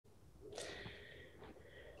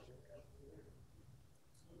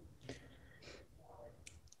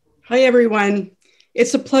Hi, everyone.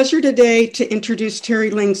 It's a pleasure today to introduce Terry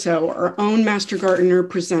Lyngso, our own Master Gardener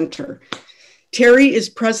presenter. Terry is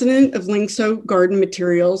president of Lyngso Garden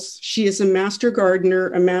Materials. She is a master gardener,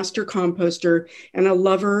 a master composter, and a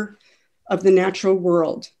lover of the natural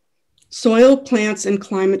world. Soil, plants, and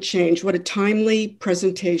climate change. What a timely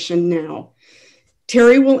presentation now.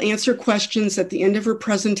 Terry will answer questions at the end of her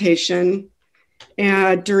presentation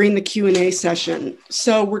during the Q&A session.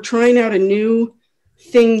 So we're trying out a new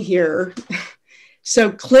thing here. So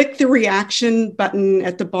click the reaction button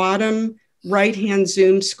at the bottom right-hand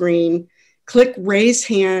Zoom screen, click raise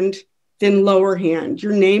hand, then lower hand.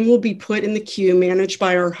 Your name will be put in the queue managed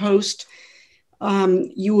by our host.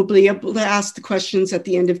 You will be able to ask the questions at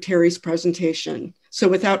the end of Terry's presentation. So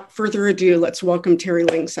without further ado, let's welcome Terry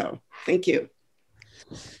Lyngso. Thank you.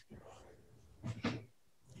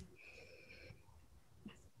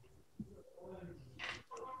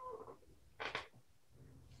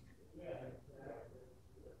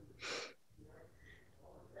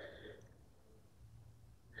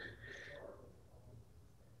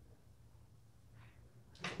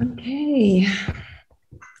 Okay,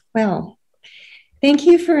 well, thank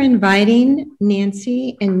you for inviting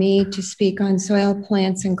Nancy and me to speak on soil,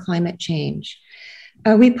 plants, and climate change.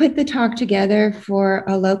 We put the talk together for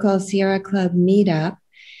a local Sierra Club meetup,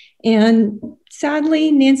 and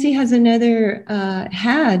sadly, Nancy has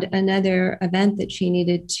had another event that she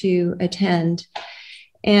needed to attend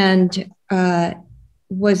and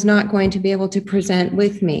was not going to be able to present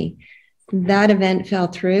with me. That event fell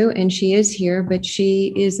through and she is here, but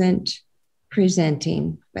she isn't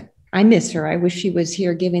presenting. But I miss her. I wish she was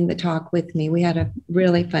here giving the talk with me. We had a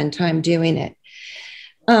really fun time doing it.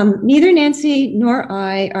 Neither Nancy nor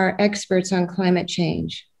I are experts on climate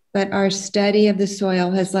change, but our study of the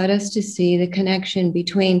soil has led us to see the connection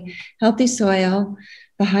between healthy soil,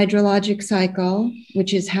 the hydrologic cycle,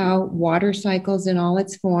 which is how water cycles in all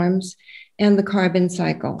its forms, and the carbon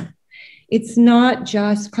cycle. It's not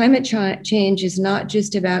just, climate change is not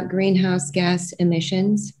just about greenhouse gas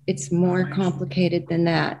emissions. It's more complicated than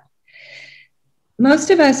that. Most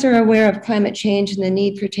of us are aware of climate change and the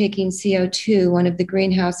need for taking CO2, one of the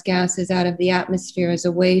greenhouse gases, out of the atmosphere as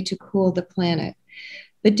a way to cool the planet.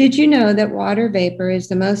 But did you know that water vapor is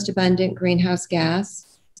the most abundant greenhouse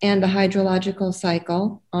gas, and the hydrological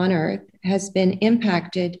cycle on Earth has been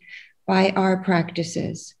impacted by our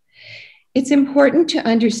practices? It's important to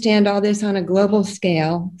understand all this on a global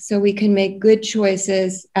scale so we can make good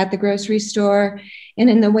choices at the grocery store and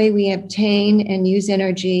in the way we obtain and use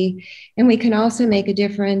energy. And we can also make a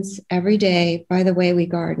difference every day by the way we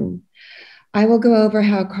garden. I will go over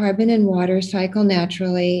how carbon and water cycle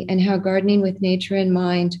naturally and how gardening with nature in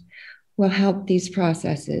mind will help these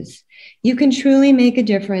processes. You can truly make a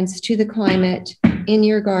difference to the climate in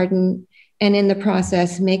your garden and in the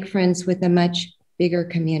process make friends with a much bigger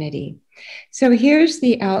community. So here's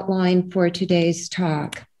the outline for today's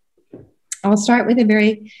talk. I'll start with a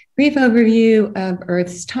very brief overview of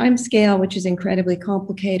Earth's timescale, which is incredibly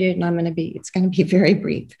complicated, and it's going to be very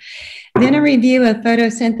brief. Then a review of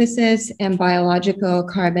photosynthesis and biological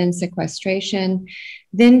carbon sequestration.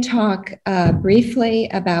 Then talk briefly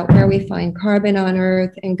about where we find carbon on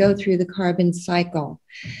Earth and go through the carbon cycle.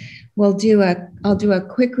 I'll do a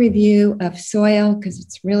quick review of soil because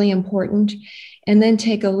it's really important, and then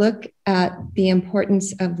take a look at the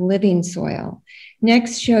importance of living soil.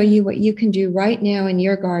 Next, show you what you can do right now in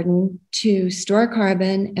your garden to store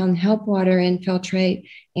carbon and help water infiltrate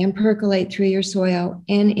and percolate through your soil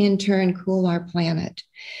and in turn cool our planet.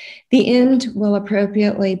 The end will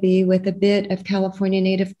appropriately be with a bit of California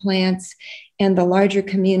native plants and the larger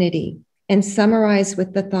community, and summarize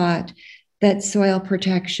with the thought that soil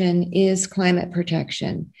protection is climate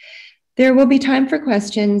protection. There will be time for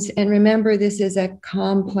questions, and remember, this is a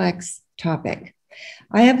complex topic.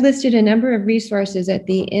 I have listed a number of resources at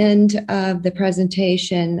the end of the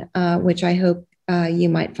presentation, which I hope you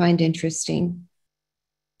might find interesting.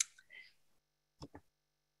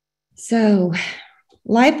 So,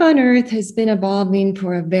 life on Earth has been evolving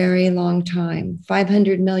for a very long time.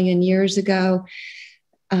 500 million years ago,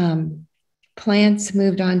 plants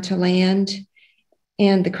moved onto land,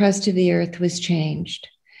 and the crust of the Earth was changed.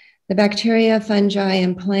 The bacteria, fungi,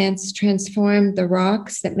 and plants transformed the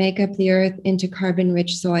rocks that make up the Earth into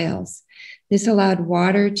carbon-rich soils. This allowed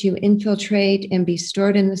water to infiltrate and be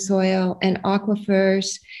stored in the soil and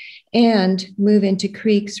aquifers and move into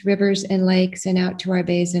creeks, rivers, and lakes and out to our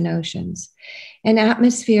bays and oceans. An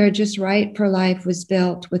atmosphere just right for life was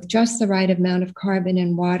built with just the right amount of carbon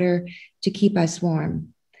and water to keep us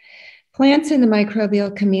warm. Plants in the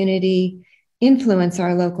microbial community influence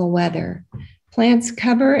our local weather. Plants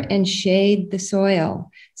cover and shade the soil.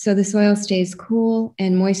 so the soil stays cool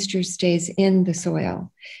and moisture stays in the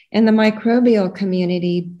soil. And the microbial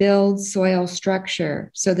community builds soil structure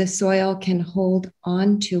so the soil can hold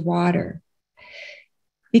on to water.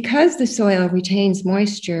 Because the soil retains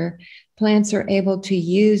moisture, plants are able to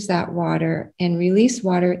use that water and release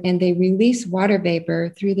water, and they release water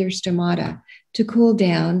vapor through their stomata to cool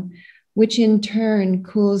down, which in turn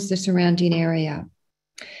cools the surrounding area.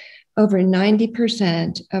 Over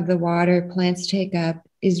 90% of the water plants take up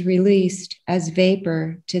is released as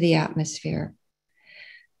vapor to the atmosphere.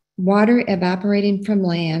 Water evaporating from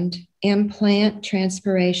land and plant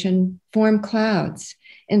transpiration form clouds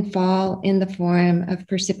and fall in the form of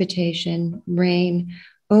precipitation, rain,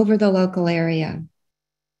 over the local area.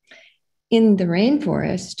 In the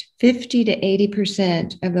rainforest, 50 to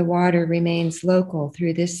 80% of the water remains local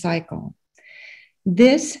through this cycle.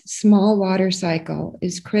 This small water cycle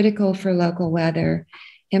is critical for local weather,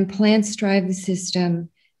 and plants drive the system,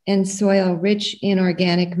 and soil rich in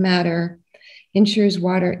organic matter ensures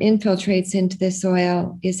water infiltrates into the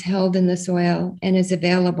soil, is held in the soil, and is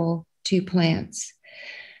available to plants.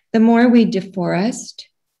 The more we deforest,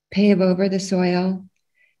 pave over the soil,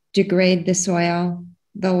 degrade the soil,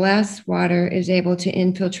 the less water is able to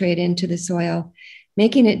infiltrate into the soil,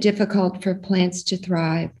 making it difficult for plants to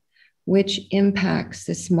thrive, which impacts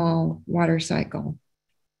the small water cycle.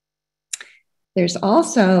 There's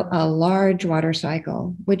also a large water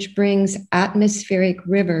cycle, which brings atmospheric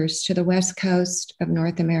rivers to the west coast of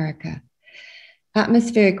North America.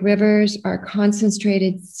 Atmospheric rivers are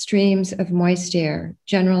concentrated streams of moist air,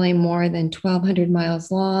 generally more than 1,200 miles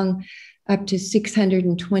long, up to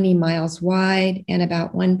 620 miles wide, and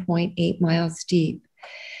about 1.8 miles deep.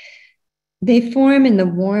 They form in the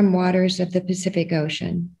warm waters of the Pacific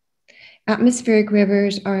Ocean. Atmospheric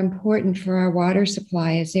rivers are important for our water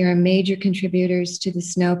supply as they are major contributors to the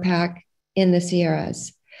snowpack in the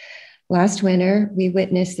Sierras. Last winter, we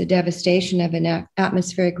witnessed the devastation of an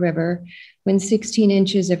atmospheric river when 16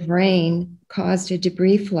 inches of rain caused a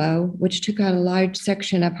debris flow, which took out a large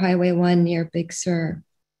section of Highway 1 near Big Sur.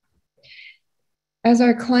 As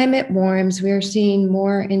our climate warms, we are seeing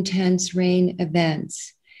more intense rain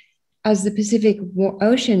events. As the Pacific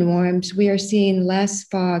Ocean warms, we are seeing less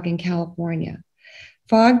fog in California.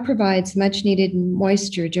 Fog provides much needed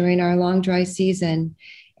moisture during our long dry season,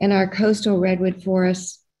 and our coastal redwood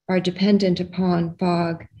forests are dependent upon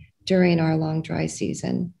fog during our long dry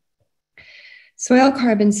season. Soil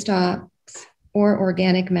carbon stocks, or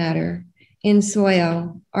organic matter, in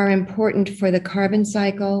soil are important for the carbon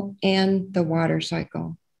cycle and the water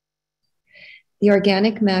cycle. The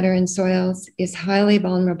organic matter in soils is highly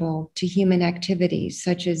vulnerable to human activities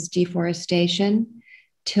such as deforestation,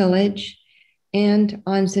 tillage, and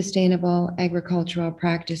unsustainable agricultural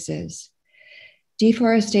practices.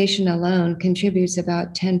 Deforestation alone contributes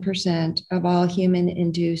about 10% of all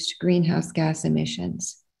human-induced greenhouse gas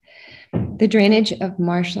emissions. The drainage of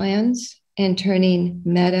marshlands and turning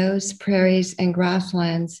meadows, prairies, and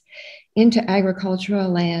grasslands into agricultural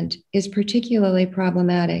land is particularly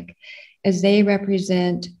problematic, as they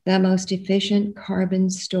represent the most efficient carbon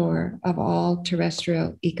store of all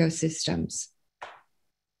terrestrial ecosystems.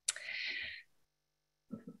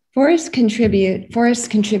 Forests contribute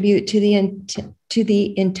to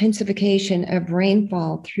the intensification of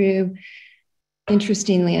rainfall through,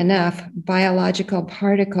 interestingly enough, biological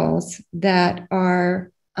particles that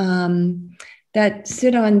are that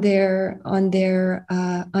sit on their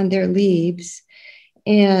leaves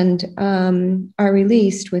and are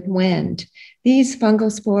released with wind. These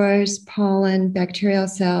fungal spores, pollen, bacterial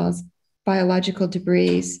cells, biological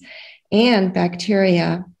debris, and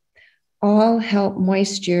bacteria all help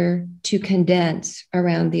moisture to condense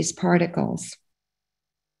around these particles.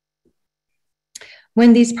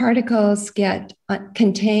 When these particles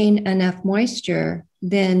contain enough moisture,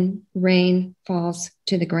 then rain falls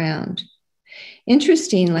to the ground.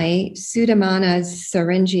 Interestingly, Pseudomonas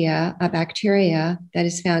syringae, a bacteria that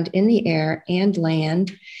is found in the air and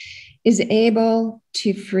land, is able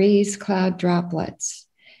to freeze cloud droplets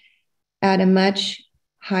at a much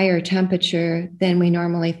higher temperature than we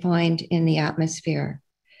normally find in the atmosphere.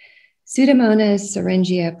 Pseudomonas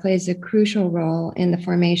syringae plays a crucial role in the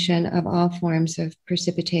formation of all forms of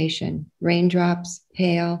precipitation, raindrops,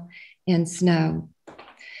 hail, and snow.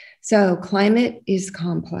 So climate is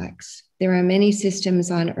complex. There are many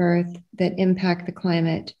systems on Earth that impact the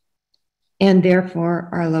climate and therefore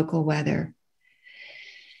our local weather.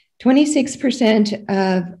 26%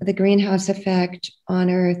 of the greenhouse effect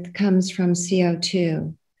on Earth comes from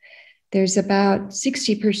CO2. There's about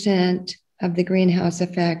 60% of the greenhouse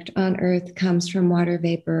effect on Earth comes from water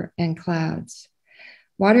vapor and clouds.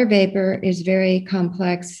 Water vapor is very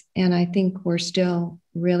complex, and I think we're still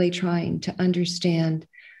really trying to understand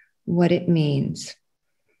what it means.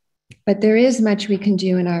 But there is much we can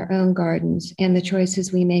do in our own gardens and the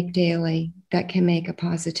choices we make daily that can make a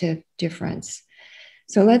positive difference.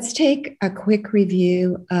 So let's take a quick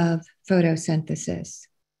review of photosynthesis.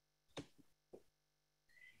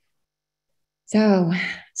 So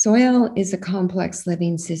soil is a complex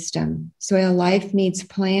living system. Soil life needs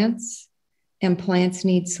plants, and plants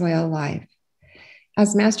need soil life.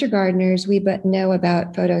 As master gardeners, we know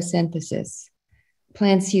about photosynthesis.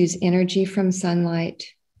 Plants use energy from sunlight,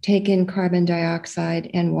 take in carbon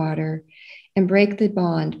dioxide and water, and break the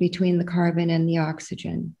bond between the carbon and the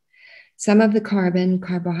oxygen. Some of the carbon,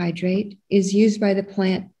 carbohydrate, is used by the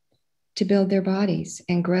plant to build their bodies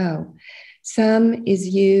and grow. Some is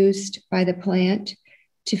used by the plant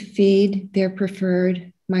to feed their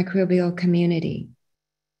preferred microbial community.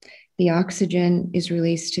 The oxygen is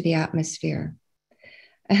released to the atmosphere.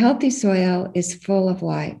 A healthy soil is full of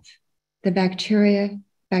life. The bacteria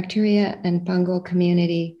and fungal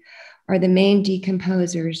community are the main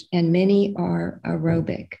decomposers, and many are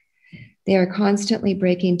aerobic. They are constantly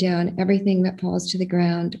breaking down everything that falls to the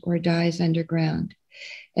ground or dies underground.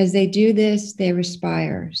 As they do this, they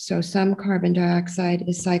respire. So some carbon dioxide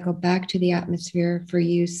is cycled back to the atmosphere for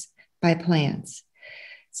use by plants.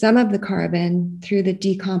 Some of the carbon, through the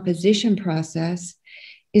decomposition process,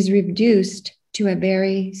 is reduced to a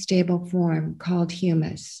very stable form called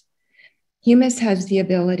humus. Humus has the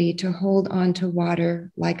ability to hold on to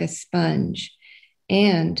water like a sponge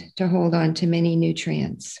and to hold on to many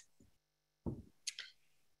nutrients.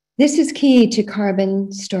 This is key to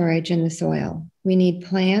carbon storage in the soil. We need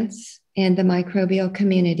plants and the microbial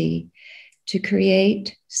community to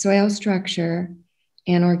create soil structure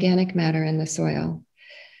and organic matter in the soil.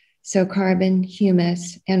 So carbon,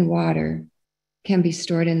 humus, and water can be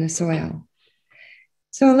stored in the soil.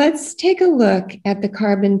 So let's take a look at the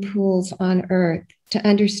carbon pools on Earth to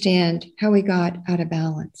understand how we got out of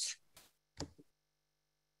balance.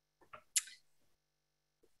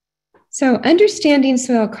 So understanding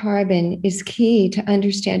soil carbon is key to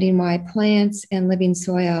understanding why plants and living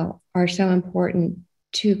soil are so important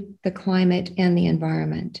to the climate and the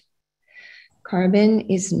environment. Carbon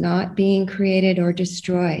is not being created or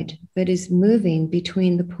destroyed, but is moving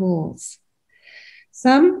between the pools.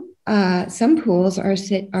 Some pools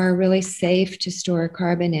are really safe to store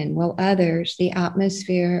carbon in, while others, the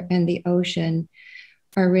atmosphere and the ocean,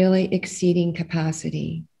 are really exceeding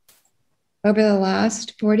capacity. Over the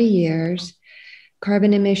last 40 years,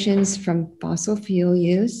 carbon emissions from fossil fuel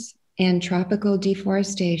use and tropical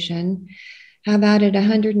deforestation have added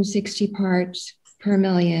 160 parts per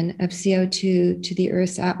million of CO2 to the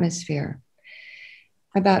Earth's atmosphere.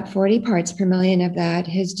 About 40 parts per million of that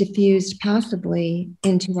has diffused passively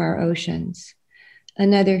into our oceans.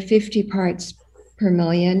 Another 50 parts per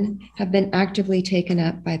million have been actively taken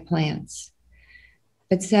up by plants.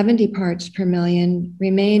 But 70 parts per million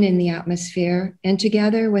remain in the atmosphere, and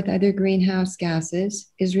together with other greenhouse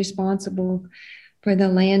gases is responsible for the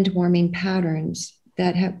land warming patterns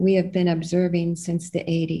that we have been observing since the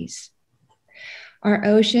 80s. Our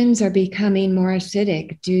oceans are becoming more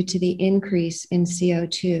acidic due to the increase in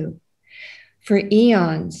CO2. For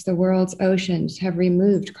eons, the world's oceans have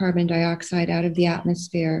removed carbon dioxide out of the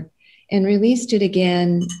atmosphere and released it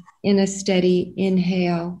again in a steady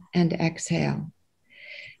inhale and exhale.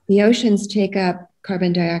 The oceans take up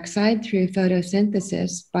carbon dioxide through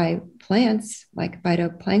photosynthesis by plants like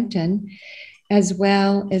phytoplankton, as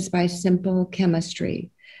well as by simple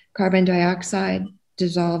chemistry. Carbon dioxide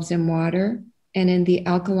dissolves in water, and in the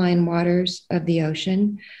alkaline waters of the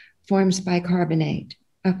ocean forms bicarbonate,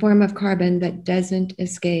 a form of carbon that doesn't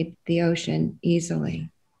escape the ocean easily.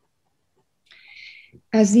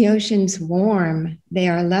 As the oceans warm, they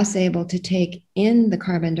are less able to take in the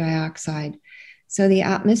carbon dioxide, so the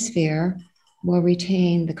atmosphere will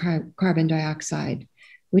retain the carbon dioxide,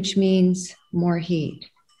 which means more heat.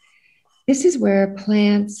 This is where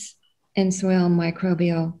plants and soil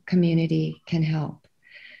microbial community can help.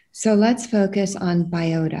 So let's focus on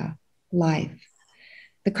biota, life,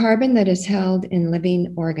 the carbon that is held in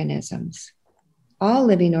living organisms. All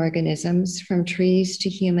living organisms, from trees to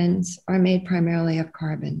humans, are made primarily of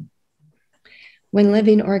carbon. When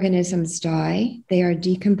living organisms die, they are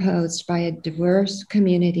decomposed by a diverse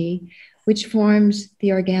community, which forms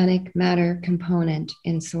the organic matter component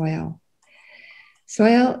in soil.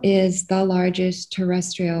 Soil is the largest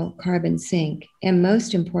terrestrial carbon sink, and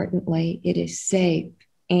most importantly, it is safe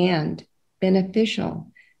and beneficial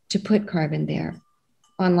to put carbon there,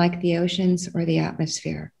 unlike the oceans or the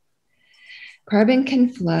atmosphere. Carbon can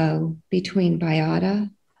flow between biota,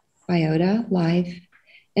 life,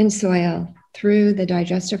 and soil through the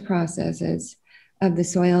digestive processes of the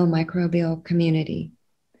soil microbial community.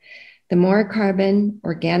 The more carbon,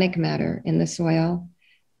 organic matter in the soil,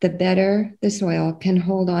 the better the soil can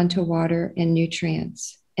hold on to water and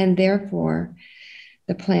nutrients, and therefore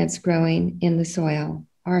the plants growing in the soil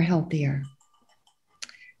are healthier.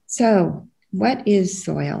 So, what is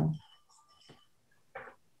soil?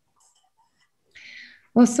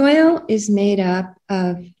 Well, soil is made up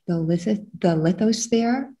of the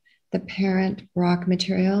lithosphere, the parent rock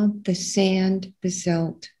material, the sand, the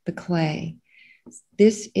silt, the clay.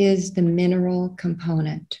 This is the mineral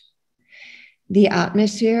component. The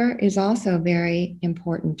atmosphere is also very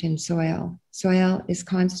important in soil. Soil is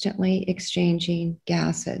constantly exchanging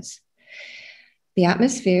gases. The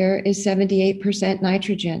atmosphere is 78%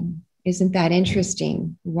 nitrogen. Isn't that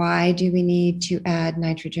interesting? Why do we need to add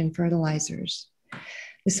nitrogen fertilizers?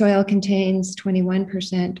 The soil contains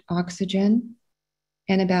 21% oxygen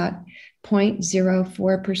and about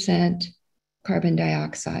 0.04% carbon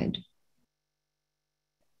dioxide.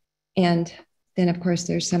 And then, of course,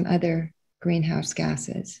 there's some other greenhouse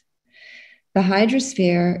gases. The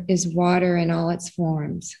hydrosphere is water in all its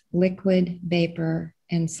forms, liquid, vapor,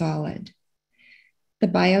 and solid. The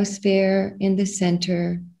biosphere in the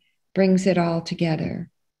center brings it all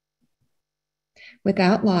together.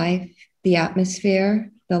 Without life, the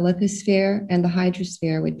atmosphere, the lithosphere, and the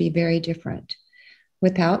hydrosphere would be very different.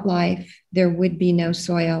 Without life, there would be no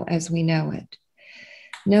soil as we know it.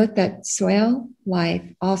 Note that soil life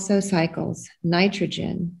also cycles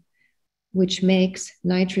nitrogen, which makes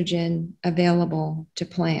nitrogen available to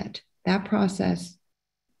plant. That process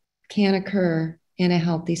can occur in a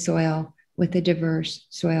healthy soil with a diverse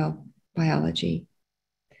soil biology.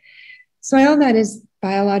 Soil that is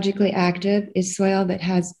biologically active is soil that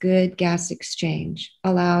has good gas exchange,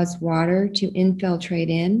 allows water to infiltrate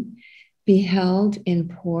in, be held in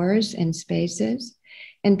pores and spaces,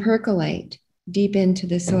 and percolate deep into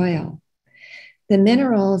the soil. The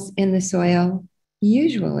minerals in the soil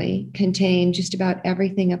usually contain just about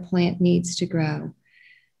everything a plant needs to grow.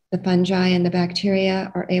 The fungi and the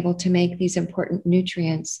bacteria are able to make these important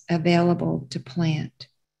nutrients available to plant.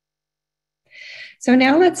 So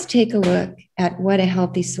now let's take a look at what a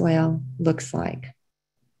healthy soil looks like.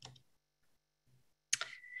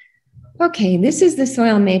 Okay, this is the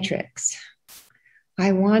soil matrix.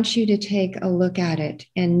 I want you to take a look at it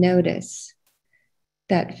and notice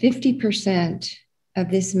that 50%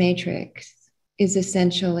 of this matrix is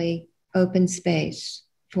essentially open space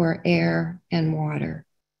for air and water.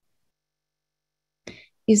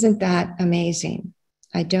 Isn't that amazing?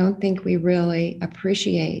 I don't think we really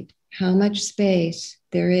appreciate how much space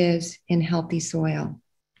there is in healthy soil.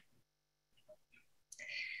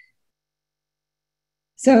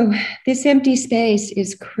 So this empty space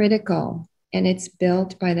is critical, and it's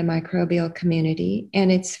built by the microbial community,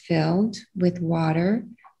 and it's filled with water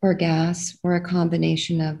or gas or a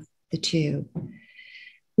combination of the two.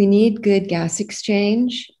 We need good gas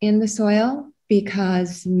exchange in the soil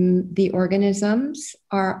because the organisms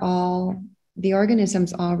all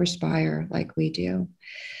respire like we do.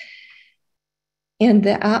 And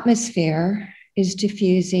the atmosphere is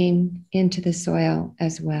diffusing into the soil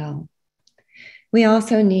as well. We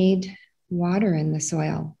also need water in the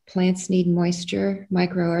soil. Plants need moisture,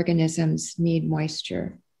 microorganisms need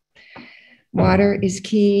moisture. Water is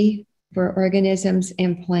key for organisms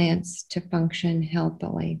and plants to function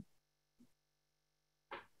healthily.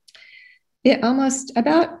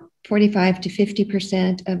 About 45 to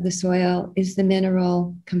 50% of the soil is the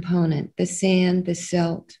mineral component, the sand, the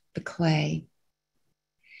silt, the clay.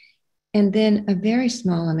 And then a very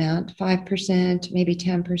small amount, 5%, maybe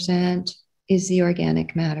 10%, is the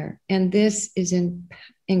organic matter. And this is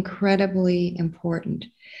incredibly important.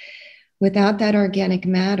 Without that organic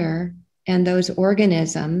matter and those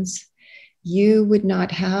organisms, you would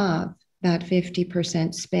not have that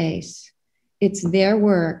 50% space. It's their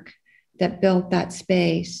work that built that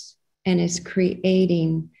space and is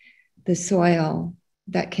creating the soil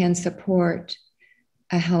that can support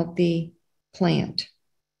a healthy plant.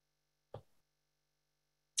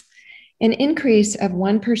 An increase of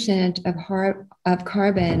 1% of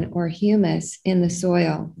carbon or humus in the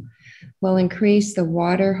soil will increase the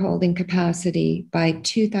water holding capacity by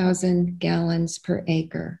 2,000 gallons per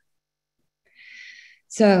acre.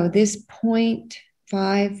 So this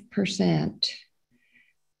 0.5%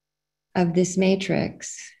 of this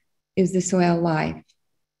matrix is the soil life,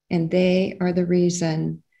 and they are the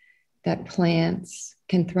reason that plants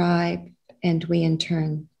can thrive and we in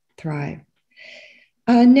turn thrive.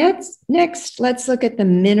 Next, let's look at the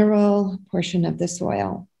mineral portion of the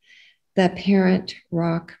soil, the parent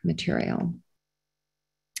rock material.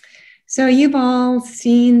 So you've all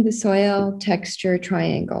seen the soil texture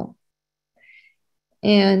triangle.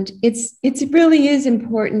 And it really is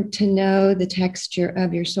important to know the texture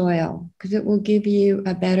of your soil because it will give you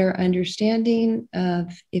a better understanding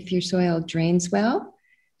of if your soil drains well,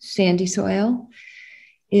 sandy soil,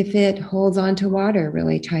 if it holds onto water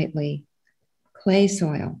really tightly, clay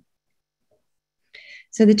soil.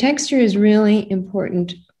 So the texture is really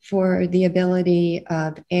important for the ability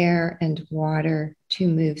of air and water to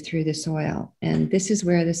move through the soil. And this is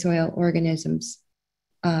where the soil organisms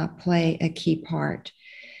play a key part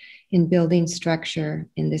in building structure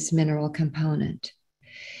in this mineral component.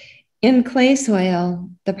 In clay soil,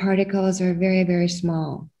 the particles are very, very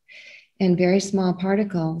small, and very small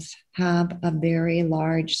particles have a very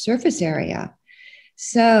large surface area.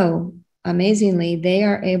 So amazingly,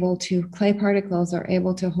 clay particles are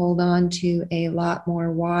able to hold on to a lot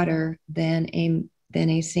more water than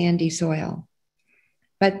a sandy soil.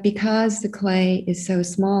 But because the clay is so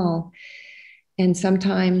small, and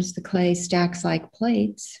sometimes the clay stacks like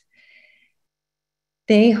plates,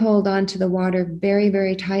 they hold on to the water very,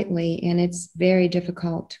 very tightly, and it's very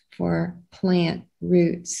difficult for plant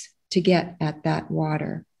roots to get at that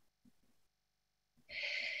water.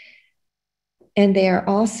 And they are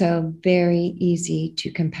also very easy to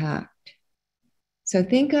compact. So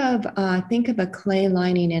think of a clay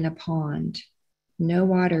lining in a pond. No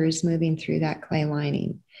water is moving through that clay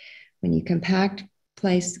lining. When you compact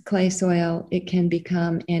clay soil, it can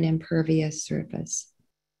become an impervious surface.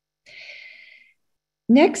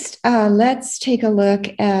 Next, let's take a look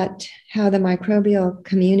at how the microbial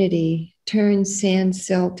community turns sand,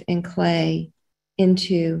 silt, and clay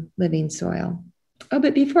into living soil. Oh,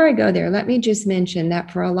 but before I go there, let me just mention that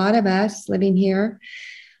for a lot of us living here,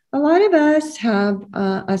 a lot of us have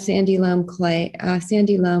a sandy loam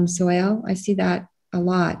soil. I see that a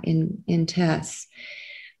lot in tests.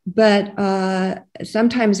 But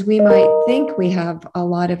sometimes we might think we have a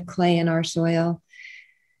lot of clay in our soil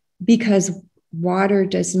because water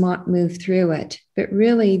does not move through it. But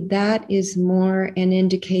really, that is more an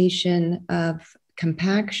indication of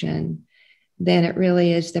compaction than it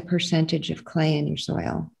really is the percentage of clay in your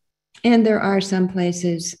soil. And there are some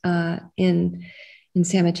places in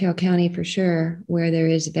San Mateo County for sure where there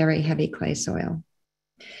is very heavy clay soil.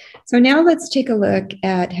 So now let's take a look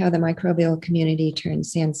at how the microbial community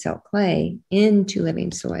turns sand, silt, clay into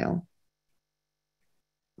living soil.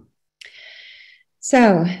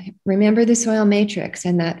 So remember the soil matrix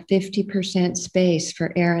and that 50% space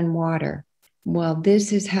for air and water. Well,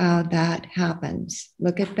 this is how that happens.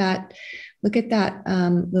 Look at that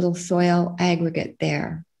little soil aggregate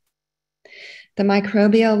there. The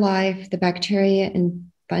microbial life, the bacteria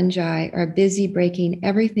and fungi are busy breaking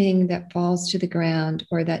everything that falls to the ground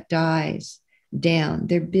or that dies down.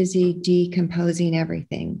 They're busy decomposing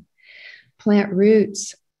everything. Plant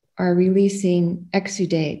roots are releasing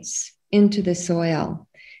exudates into the soil,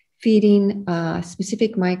 feeding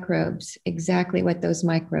specific microbes exactly what those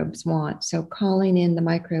microbes want. So calling in the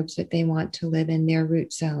microbes that they want to live in their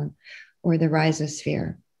root zone or the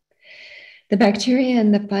rhizosphere. The bacteria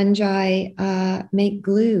and the fungi make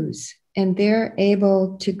glues, and they're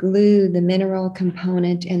able to glue the mineral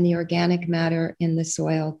component and the organic matter in the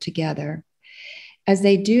soil together. As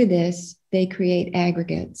they do this, they create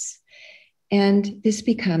aggregates, and this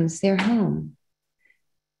becomes their home.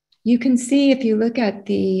 You can see if you look at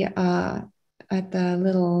the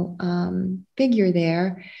little figure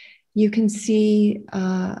there, you can see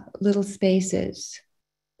little spaces,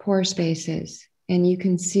 pore spaces, and you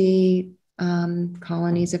can see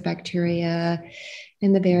colonies of bacteria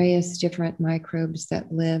and the various different microbes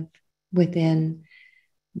that live within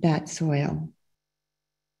that soil.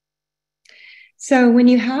 So when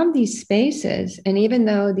you have these spaces, and even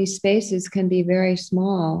though these spaces can be very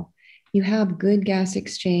small, you have good gas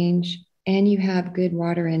exchange and you have good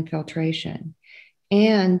water infiltration,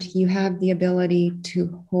 and you have the ability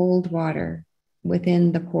to hold water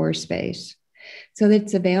within the pore space so that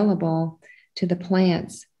it's available to the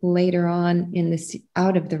plants later on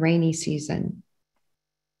out of the rainy season.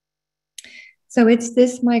 So it's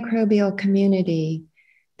this microbial community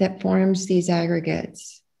that forms these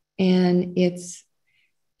aggregates and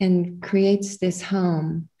creates this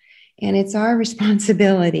home. And it's our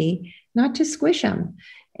responsibility not to squish them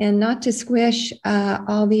and not to squish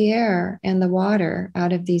all the air and the water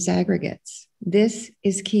out of these aggregates. This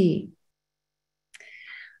is key.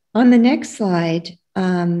 On the next slide,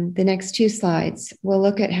 The next two slides, we'll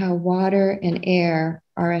look at how water and air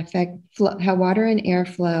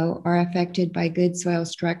flow are affected by good soil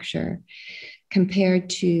structure compared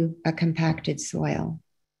to a compacted soil.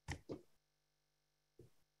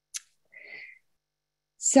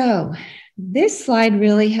 So this slide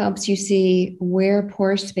really helps you see where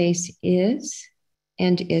pore space is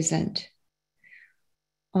and isn't.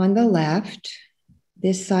 On the left,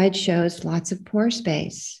 this slide shows lots of pore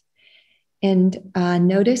space. And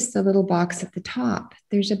notice the little box at the top.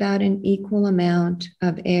 There's about an equal amount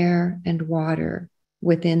of air and water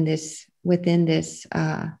within this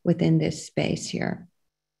space here.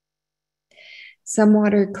 Some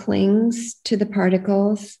water clings to the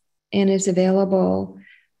particles and is available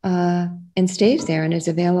and stays there and is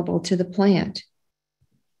available to the plant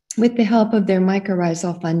with the help of their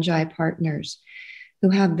mycorrhizal fungi partners, who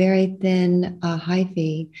have very thin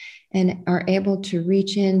hyphae and are able to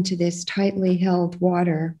reach into this tightly held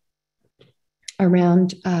water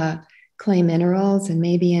around clay minerals and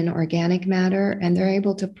maybe in organic matter, and they're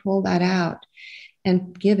able to pull that out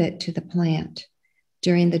and give it to the plant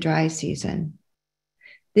during the dry season.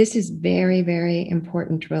 This is very, very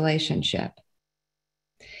important relationship.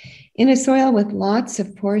 In a soil with lots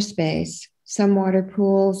of pore space, some water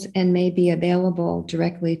pools and may be available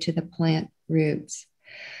directly to the plant roots.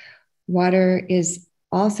 Water is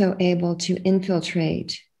also able to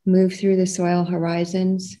infiltrate, move through the soil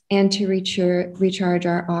horizons, and to recharge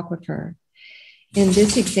our aquifer. In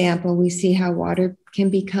this example, we see how water can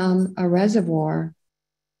become a reservoir,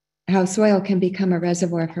 how soil can become a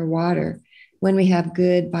reservoir for water when we have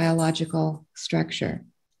good biological structure.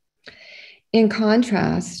 In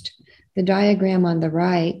contrast, the diagram on the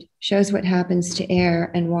right shows what happens to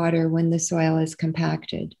air and water when the soil is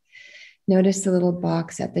compacted. Notice the little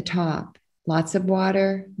box at the top. Lots of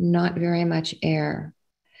water, not very much air.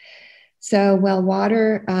 So while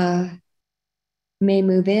water may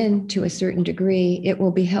move in to a certain degree, it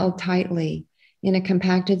will be held tightly. In a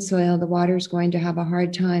compacted soil, the water is going to have a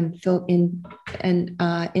hard time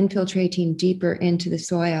infiltrating deeper into the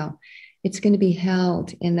soil. It's going to be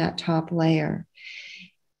held in that top layer.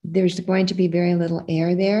 There's going to be very little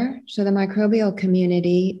air there. So the microbial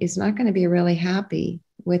community is not going to be really happy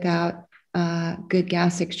without good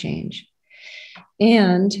gas exchange.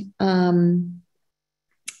 And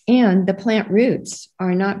the plant roots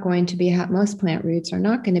are not going to be, most plant roots are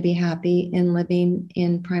not going to be happy in living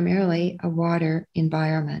in primarily a water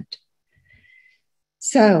environment.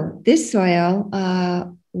 So this soil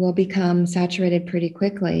will become saturated pretty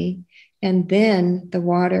quickly, and then the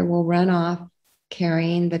water will run off,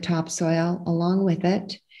 carrying the topsoil along with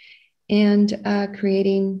it and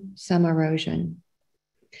creating some erosion.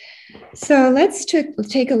 So let's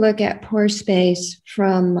take a look at pore space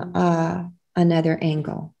from another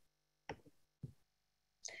angle.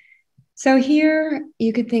 So here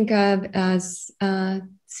you could think of as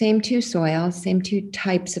same two soils, same two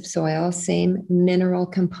types of soil, same mineral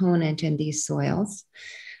component in these soils.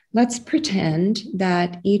 Let's pretend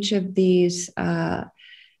that each of these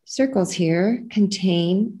circles here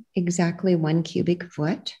contain exactly 1 cubic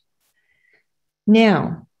foot.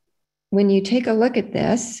 Now, when you take a look at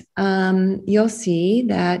this, you'll see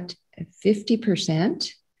that 50%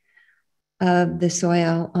 of the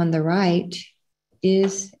soil on the right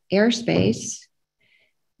is airspace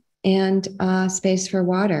and space for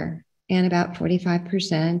water, and about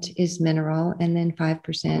 45% is mineral, and then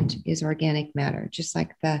 5% is organic matter, just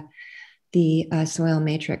like the soil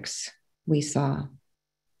matrix we saw.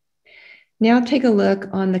 Now take a look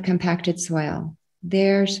on the compacted soil.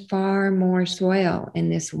 There's far more soil in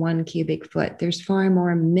this 1 cubic foot. There's far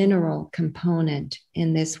more mineral component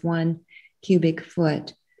in this 1 cubic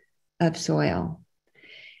foot of soil.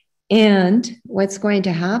 And what's going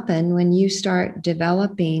to happen when you start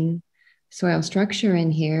developing soil structure in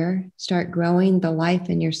here, start growing the life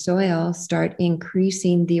in your soil, start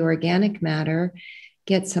increasing the organic matter,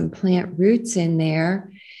 get some plant roots in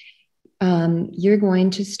there, you're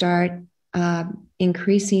going to start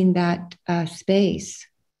increasing that space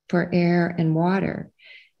for air and water.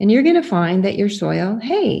 And you're going to find that your soil,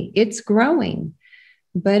 hey, it's growing,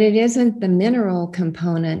 but it isn't the mineral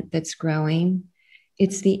component that's growing.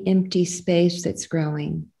 It's the empty space that's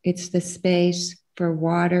growing. It's the space for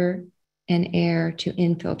water and air to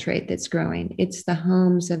infiltrate that's growing. It's the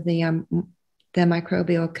homes of the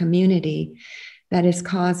microbial community that is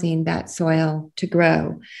causing that soil to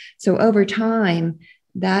grow. So over time,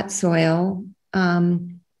 that soil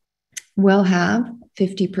will have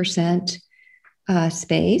 50%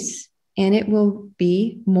 space, and it will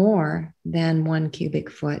be more than 1 cubic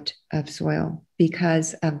foot of soil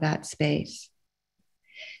because of that space.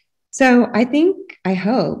 So I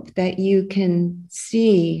hope that you can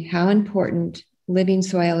see how important living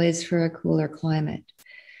soil is for a cooler climate.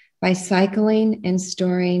 By cycling and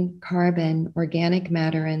storing carbon, organic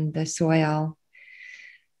matter in the soil,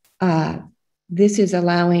 this is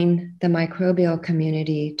allowing the microbial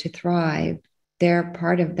community to thrive. They're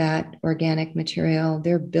part of that organic material.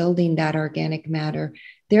 They're building that organic matter.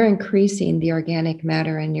 They're increasing the organic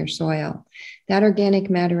matter in your soil. That organic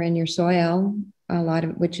matter in your soil, a lot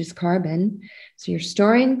of which is carbon. So you're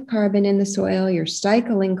storing carbon in the soil, you're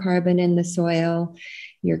cycling carbon in the soil,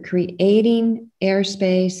 you're creating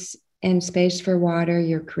airspace and space for water,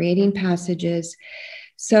 you're creating passages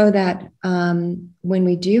so that when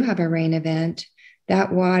we do have a rain event,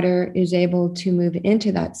 that water is able to move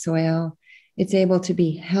into that soil. It's able to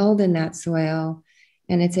be held in that soil,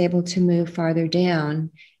 and it's able to move farther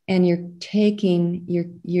down. And you're taking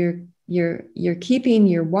you're keeping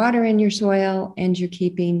your water in your soil, and you're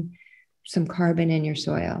keeping some carbon in your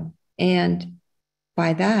soil. And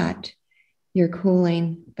by that, you're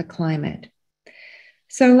cooling the climate.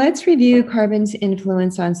 So let's review carbon's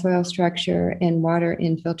influence on soil structure and water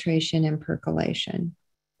infiltration and percolation.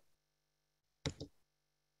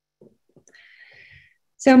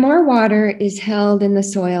 So more water is held in the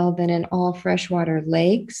soil than in all freshwater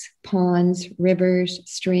lakes, ponds, rivers,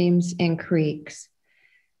 streams, and creeks.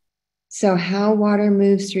 So how water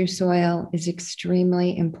moves through soil is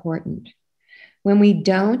extremely important. When we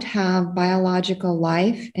don't have biological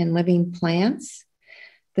life and living plants,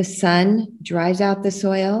 the sun dries out the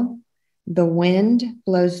soil, the wind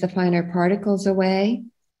blows the finer particles away,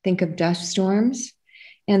 think of dust storms,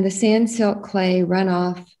 and the sand silt clay run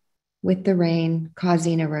off with the rain,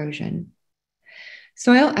 causing erosion.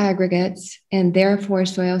 Soil aggregates, and therefore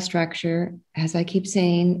soil structure, as I keep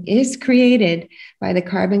saying, is created by the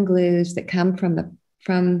carbon glues that come from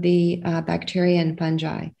the bacteria and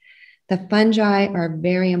fungi. The fungi are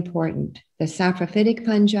very important. The saprophytic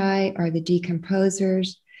fungi are the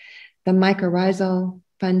decomposers. The mycorrhizal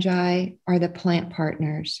fungi are the plant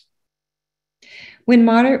partners. When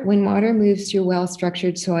water moves through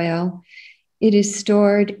well-structured soil, it is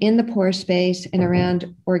stored in the pore space and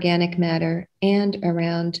around organic matter and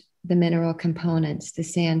around the mineral components, the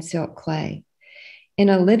sand, silt, clay. In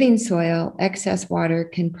a living soil, excess water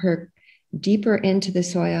can perk deeper into the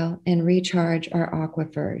soil and recharge our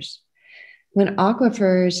aquifers. When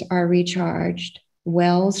aquifers are recharged,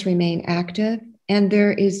 wells remain active, and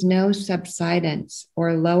there is no subsidence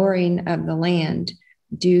or lowering of the land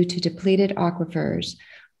due to depleted aquifers,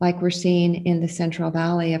 like we're seeing in the Central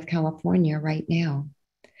Valley of California right now.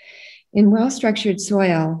 In well-structured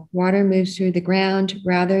soil, water moves through the ground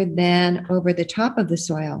rather than over the top of the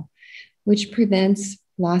soil, which prevents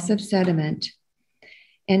loss of sediment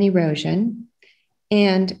and erosion,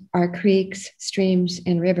 and our creeks, streams,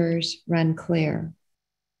 and rivers run clear.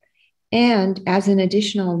 And as an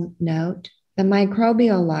additional note, the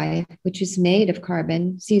microbial life, which is made of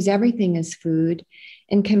carbon, sees everything as food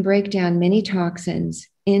and can break down many toxins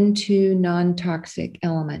into non-toxic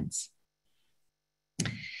elements.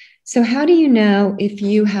 So how do you know if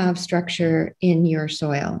you have structure in your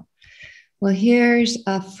soil? Well, here's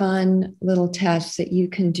a fun little test that you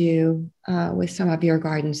can do with some of your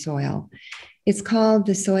garden soil. It's called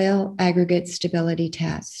the Soil Aggregate Stability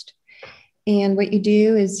Test. And what you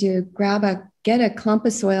do is you get a clump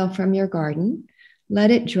of soil from your garden,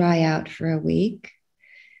 let it dry out for a week,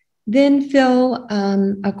 then fill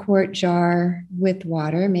a quart jar with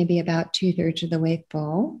water, maybe about 2/3 of the way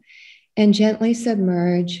full, and gently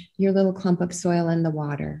submerge your little clump of soil in the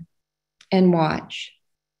water and watch.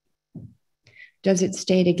 Does it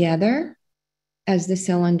stay together as the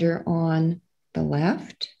cylinder on the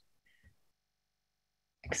left?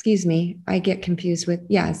 Excuse me, I get confused with,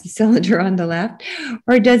 as the cylinder on the left,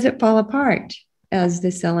 or does it fall apart as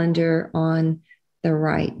the cylinder on the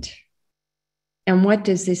right? And what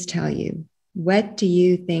does this tell you? What do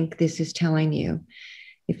you think this is telling you?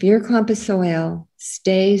 If your clump of soil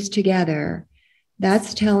stays together,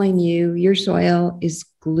 that's telling you your soil is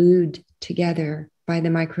glued together by the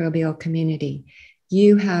microbial community.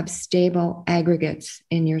 You have stable aggregates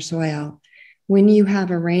in your soil. When you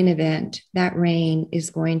have a rain event, that rain is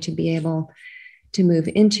going to be able to move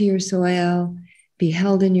into your soil, be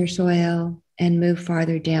held in your soil, and move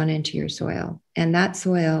farther down into your soil. And that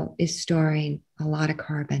soil is storing a lot of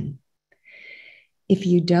carbon. If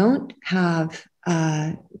you don't have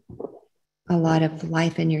a lot of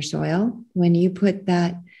life in your soil, when you put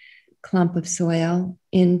that clump of soil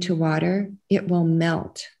into water, it will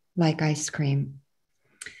melt like ice cream.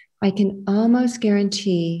 I can almost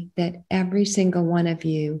guarantee that every single one of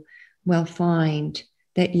you will find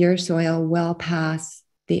that your soil will pass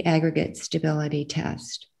the aggregate stability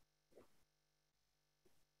test.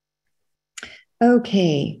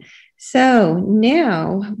 Okay, so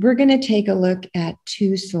now we're going to take a look at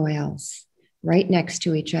two soils right next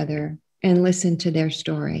to each other and listen to their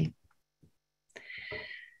story.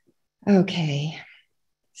 Okay,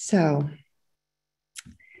 so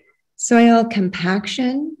soil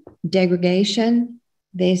compaction, degradation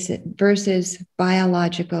versus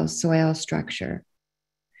biological soil structure.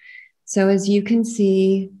 So as you can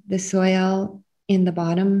see, the soil in the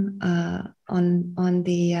bottom on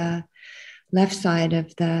the left side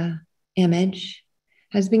of the image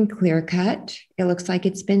has been clear cut. It looks like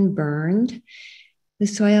it's been burned. The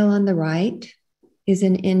soil on the right is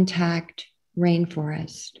an intact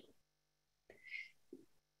rainforest.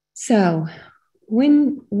 So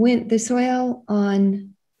when the soil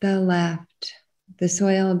on the left, the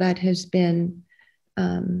soil that has been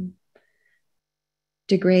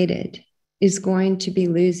degraded, is going to be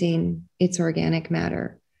losing its organic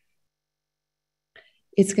matter.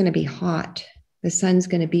 It's going to be hot. The sun's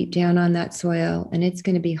going to beat down on that soil and it's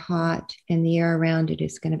going to be hot, and the air around it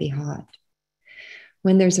is going to be hot.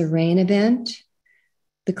 When there's a rain event,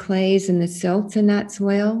 the clays and the silts in that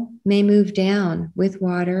soil may move down with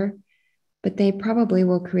water, but they probably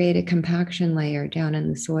will create a compaction layer down in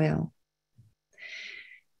the soil.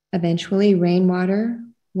 Eventually, rainwater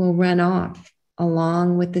will run off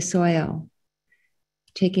along with the soil,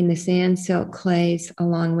 taking the sand, silt, clays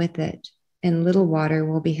along with it, and little water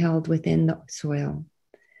will be held within the soil.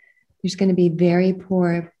 There's going to be very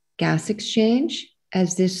poor gas exchange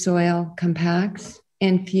as this soil compacts,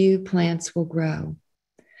 and few plants will grow.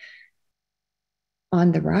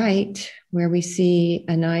 On the right, where we see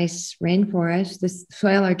a nice rainforest, the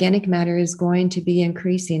soil organic matter is going to be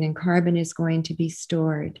increasing and carbon is going to be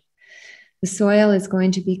stored. The soil is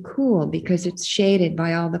going to be cool because it's shaded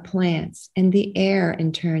by all the plants, and the air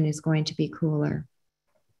in turn is going to be cooler.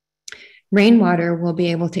 Rainwater will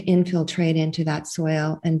be able to infiltrate into that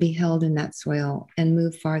soil and be held in that soil and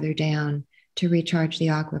move farther down to recharge the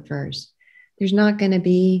aquifers. There's not going to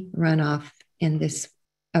be runoff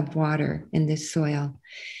of water in this soil,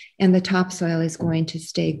 and the topsoil is going to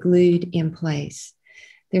stay glued in place.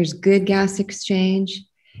 There's good gas exchange,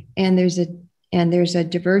 and there's a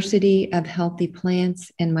diversity of healthy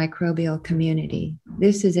plants and microbial community.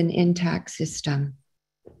 This is an intact system.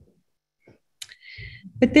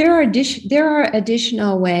 But there are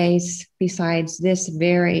additional ways besides this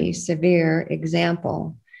very severe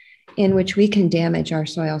example in which we can damage our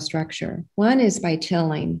soil structure. One is by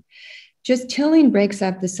tilling. Just tilling breaks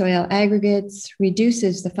up the soil aggregates,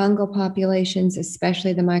 reduces the fungal populations,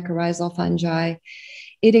 especially the mycorrhizal fungi.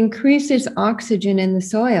 It increases oxygen in the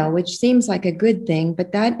soil, which seems like a good thing,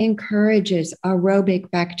 but that encourages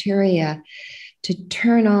aerobic bacteria to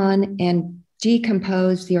turn on and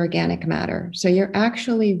decompose the organic matter. So you're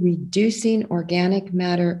actually reducing organic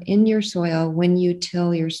matter in your soil when you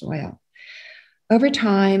till your soil. Over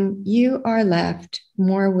time, you are left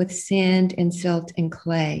more with sand and silt and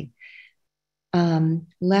clay,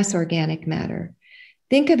 less organic matter.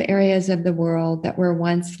 Think of areas of the world that were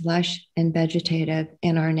once lush and vegetative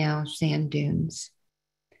and are now sand dunes.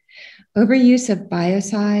 Overuse of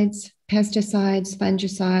biocides, pesticides,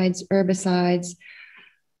 fungicides, herbicides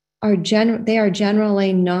are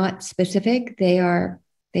generally not specific.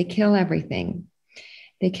 They kill everything.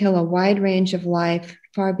 They kill a wide range of life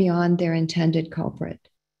far beyond their intended culprit.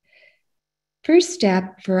 First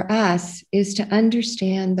step for us is to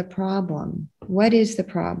understand the problem. What is the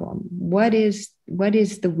problem? What is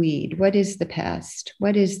the weed? What is the pest?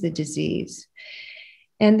 What is the disease?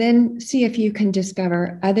 And then see if you can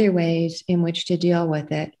discover other ways in which to deal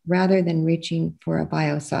with it rather than reaching for a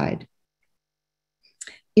biocide.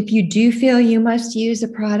 If you do feel you must use a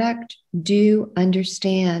product, do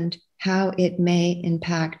understand how it may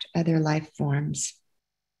impact other life forms.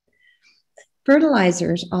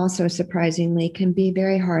 Fertilizers also surprisingly can be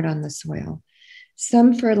very hard on the soil.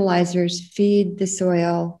 Some fertilizers feed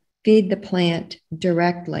the plant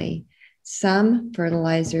directly. Some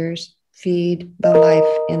fertilizers feed the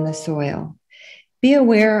life in the soil. Be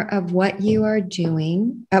aware of what you are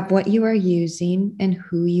doing, of what you are using, and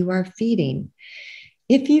who you are feeding.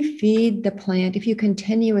 If you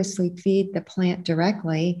continuously feed the plant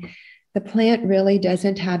directly, the plant really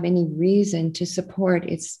doesn't have any reason to support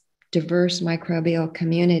its diverse microbial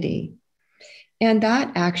community. And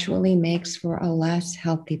that actually makes for a less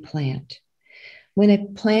healthy plant. When a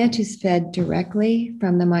plant is fed directly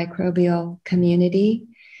from the microbial community,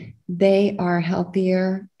 they are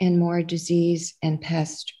healthier and more disease and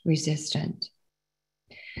pest resistant.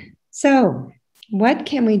 So, what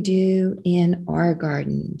can we do in our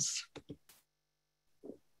gardens?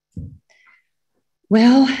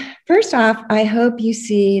 Well, first off, I hope you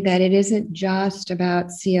see that it isn't just about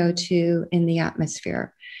CO2 in the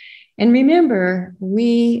atmosphere. And remember,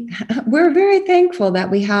 we're very thankful that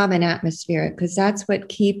we have an atmosphere because that's what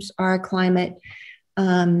keeps our climate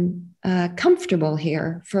comfortable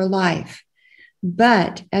here for life.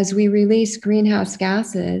 But as we release greenhouse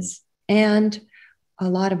gases and a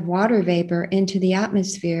lot of water vapor into the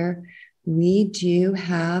atmosphere, we do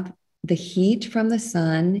have the heat from the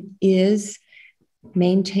sun is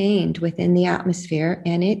maintained within the atmosphere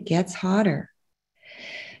and it gets hotter.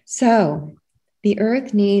 So the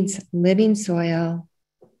earth needs living soil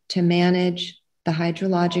to manage the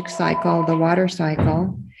hydrologic cycle, the water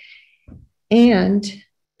cycle, and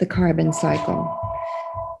the carbon cycle.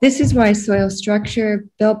 This is why soil structure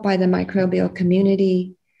built by the microbial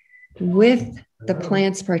community with the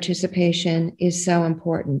plants' participation is so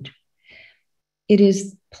important. It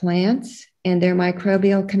is plants and their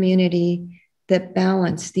microbial community that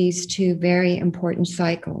balance these two very important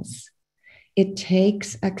cycles. It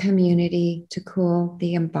takes a community to cool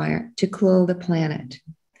the environment, to cool the planet,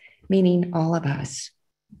 meaning all of us.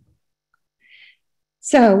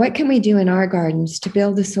 So what can we do in our gardens to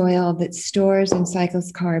build a soil that stores and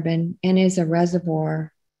cycles carbon and is a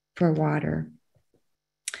reservoir for water?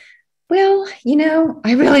 Well,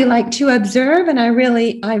 I really like to observe, and I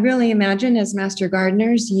really imagine as master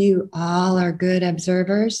gardeners, you all are good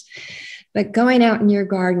observers. But going out in your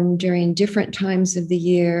garden during different times of the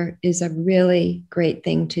year is a really great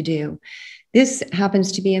thing to do. This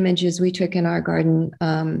happens to be images we took in our garden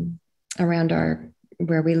around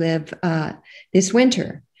where we live this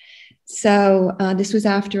winter. So this was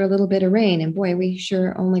after a little bit of rain, and boy, we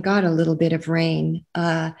sure only got a little bit of rain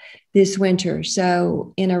this winter.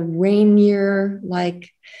 So in a rain year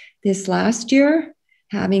like this last year,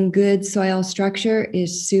 having good soil structure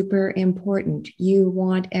is super important. You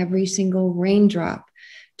want every single raindrop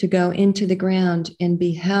to go into the ground and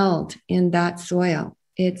be held in that soil.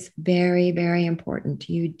 It's very, very important.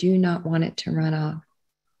 You do not want it to run off.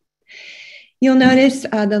 You'll notice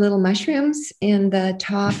the little mushrooms in the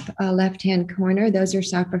top left-hand corner. Those are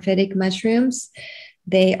saprophytic mushrooms.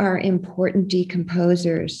 They are important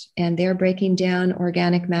decomposers, and they're breaking down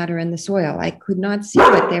organic matter in the soil. I could not see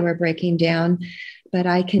what they were breaking down, but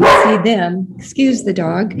I can see them. Excuse the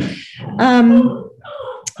dog.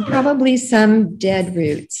 Probably some dead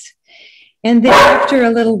roots. And then after a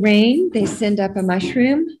little rain, they send up a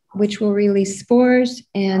mushroom, which will release spores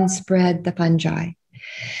and spread the fungi.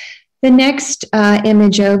 The next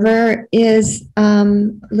image over is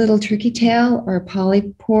little turkey tail or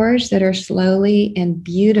polypores that are slowly and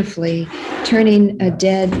beautifully turning a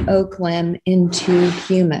dead oak limb into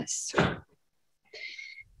humus.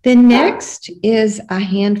 The next is a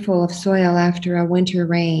handful of soil after a winter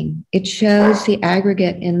rain. It shows the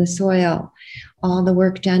aggregate in the soil, all the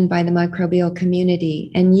work done by the microbial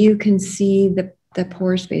community, and you can see the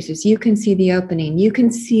pore spaces. You can see the opening. You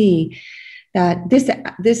can see that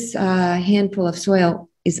this handful of soil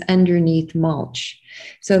is underneath mulch.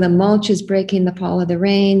 So the mulch is breaking the fall of the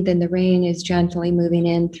rain, then the rain is gently moving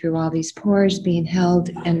in through all these pores, being held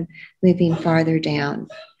and moving farther down.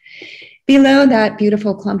 Below that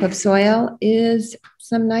beautiful clump of soil is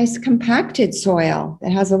some nice compacted soil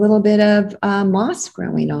that has a little bit of moss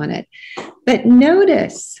growing on it. But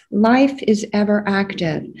notice, life is ever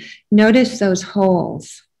active. Notice those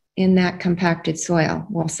holes in that compacted soil.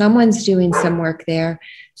 Well, someone's doing some work there.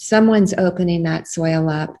 Someone's opening that soil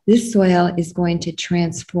up. This soil is going to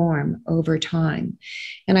transform over time.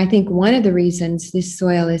 And I think one of the reasons this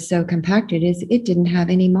soil is so compacted is it didn't have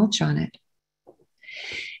any mulch on it.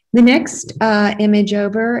 The next image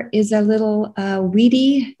over is a little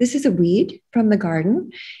weedy, this is a weed from the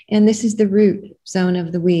garden, and this is the root zone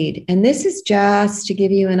of the weed. And this is just to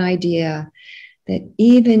give you an idea that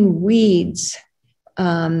even weeds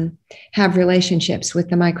have relationships with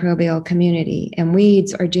the microbial community, and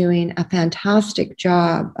weeds are doing a fantastic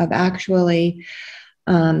job of actually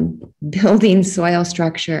building soil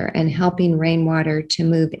structure and helping rainwater to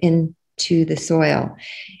move into the soil.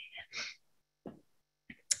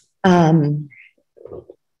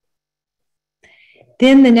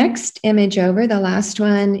 Then the next image over, the last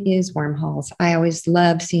one, is wormholes. I always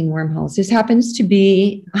love seeing wormholes. This happens to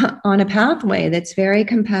be on a pathway that's very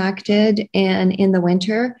compacted, and in the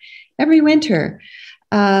winter, every winter,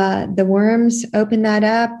 the worms open that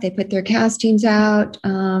up, they put their castings out,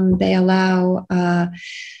 they allow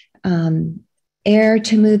air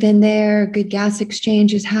to move in there, good gas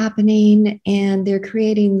exchange is happening, and they're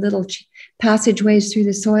creating little passageways through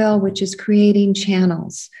the soil, which is creating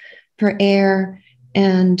channels for air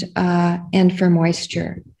and for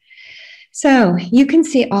moisture. So you can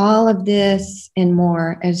see all of this and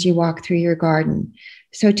more as you walk through your garden.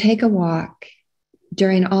 So take a walk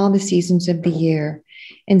during all the seasons of the year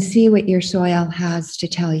and see what your soil has to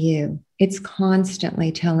tell you. It's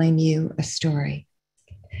constantly telling you a story.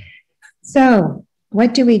 So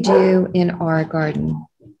what do we do in our garden?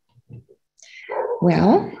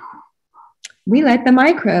 Well, we let the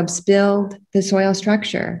microbes build the soil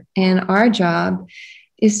structure, and our job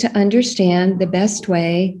is to understand the best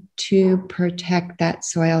way to protect that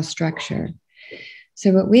soil structure.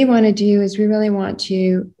 So what we want to do is we really want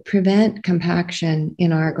to prevent compaction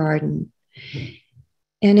in our garden.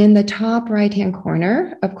 And in the top right-hand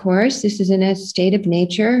corner, of course, this is in a state of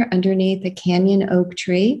nature underneath a canyon oak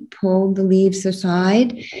tree. Pull the leaves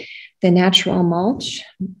aside, the natural mulch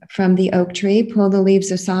from the oak tree, pull the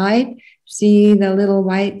leaves aside. See the little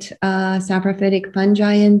white saprophytic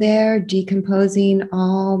fungi in there, decomposing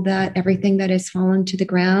all that, everything that has fallen to the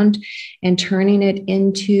ground and turning it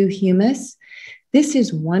into humus. This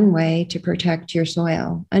is one way to protect your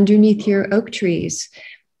soil. Underneath your oak trees,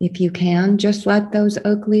 if you can, just let those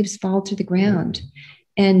oak leaves fall to the ground.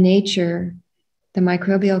 And nature, the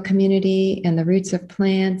microbial community and the roots of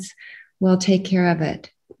plants will take care of it.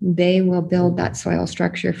 They will build that soil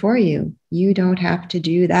structure for you. You don't have to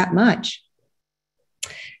do that much.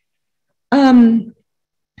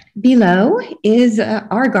 Below is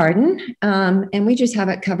our garden, and we just have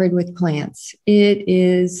it covered with plants.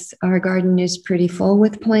 Our garden is pretty full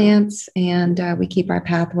with plants, and we keep our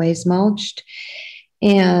pathways mulched.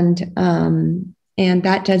 And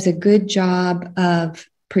that does a good job of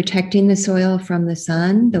protecting the soil from the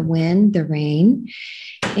sun, the wind, the rain.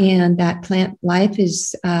 And that plant life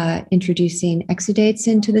is introducing exudates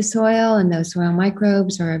into the soil, and those soil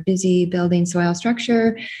microbes are busy building soil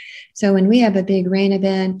structure. So when we have a big rain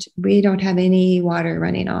event, we don't have any water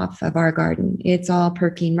running off of our garden. It's all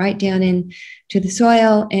perking right down into the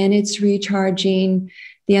soil, and it's recharging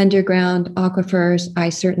the underground aquifers, I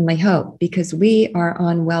certainly hope, because we are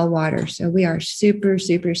on well water. So we are super,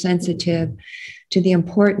 super sensitive to the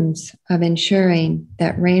importance of ensuring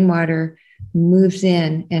that rainwater moves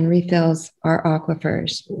in and refills our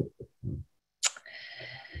aquifers.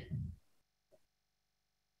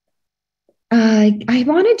 I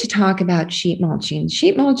wanted to talk about sheet mulching.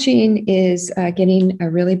 Sheet mulching is getting a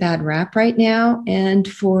really bad rap right now, and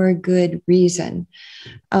for good reason.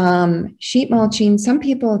 Sheet mulching, some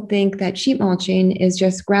people think that sheet mulching is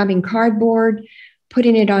just grabbing cardboard,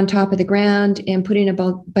 putting it on top of the ground, and putting a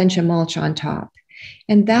bunch of mulch on top.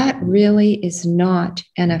 And that really is not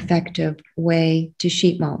an effective way to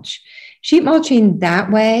sheet mulch. Sheet mulching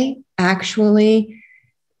that way actually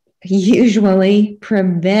usually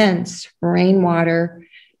prevents rainwater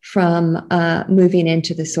from moving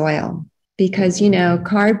into the soil, because the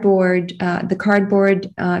cardboard, if the cardboard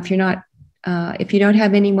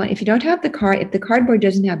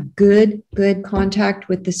doesn't have good contact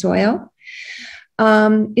with the soil,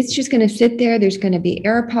 it's just going to sit there. There's going to be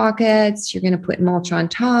air pockets. You're going to put mulch on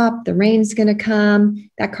top. The rain's going to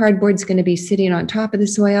come. That cardboard's going to be sitting on top of the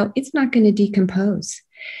soil. It's not going to decompose.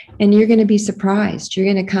 And you're going to be surprised. You're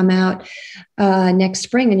going to come out next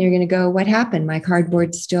spring and you're going to go, what happened? My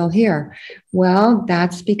cardboard's still here. Well,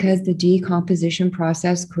 that's because the decomposition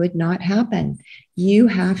process could not happen. You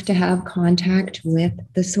have to have contact with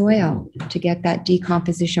the soil to get that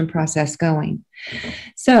decomposition process going.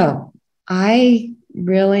 So I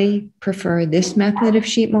really prefer this method of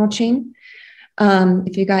sheet mulching.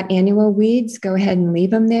 If you got annual weeds, go ahead and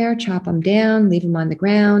leave them there, chop them down, leave them on the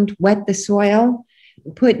ground, wet the soil.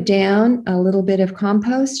 Put down a little bit of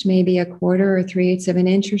compost, maybe a 1/4 or 3/8 of an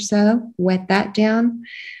inch or so. Wet that down.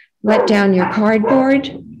 Wet down your cardboard.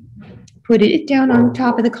 Put it down on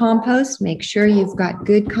top of the compost. Make sure you've got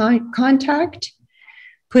good contact.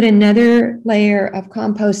 Put another layer of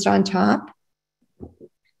compost on top.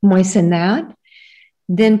 Moisten that.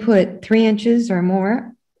 Then put 3 inches or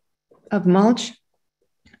more of mulch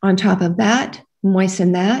on top of that.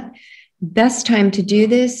 Moisten that. Best time to do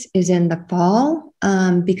this is in the fall,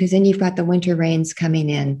 because then you've got the winter rains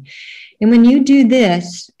coming in. And when you do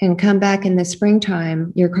this and come back in the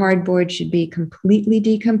springtime, your cardboard should be completely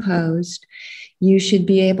decomposed. You should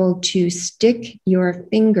be able to stick your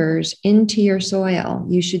fingers into your soil.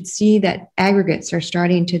 You should see that aggregates are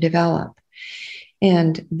starting to develop.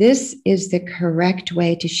 And this is the correct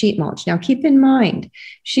way to sheet mulch. Now, keep in mind,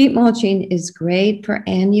 sheet mulching is great for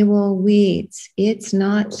annual weeds. It's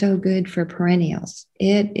not so good for perennials.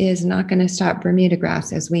 It is not going to stop Bermuda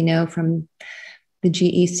grass, as we know from the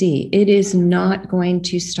GEC. It is not going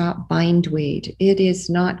to stop bindweed. It is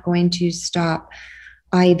not going to stop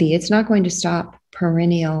ivy. It's not going to stop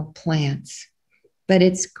perennial plants. But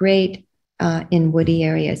it's great in woody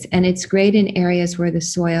areas. And it's great in areas where the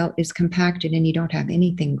soil is compacted and you don't have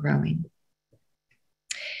anything growing.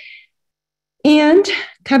 And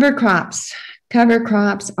cover crops. Cover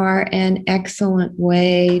crops are an excellent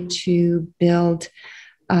way to build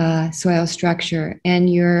soil structure, and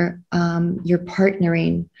you're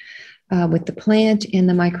partnering with the plant in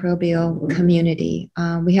the microbial community.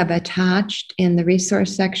 We have attached in the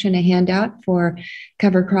resource section a handout for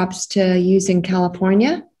cover crops to use in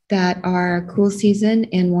California that are cool season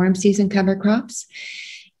and warm season cover crops.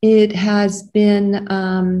 It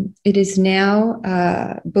is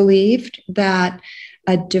now believed that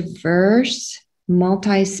a diverse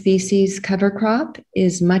multi-species cover crop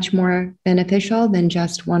is much more beneficial than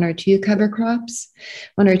just one or two cover crops,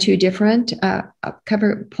 one or two different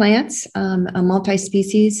cover plants. A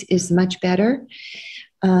multi-species is much better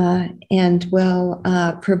and will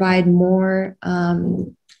provide more,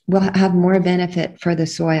 will have more benefit for the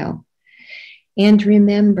soil. And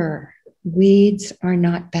remember, weeds are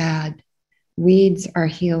not bad. Weeds are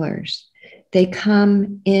healers. They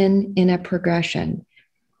come in a progression.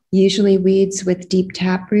 Usually weeds with deep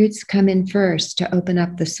tap roots come in first to open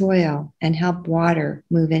up the soil and help water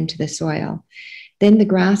move into the soil. Then the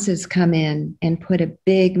grasses come in and put a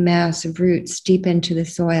big mass of roots deep into the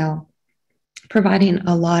soil, providing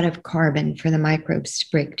a lot of carbon for the microbes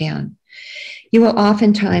to break down. You will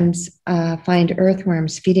oftentimes find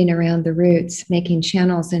earthworms feeding around the roots, making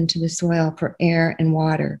channels into the soil for air and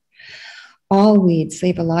water. All weeds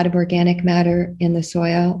leave a lot of organic matter in the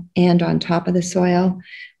soil and on top of the soil,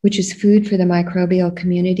 which is food for the microbial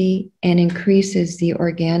community and increases the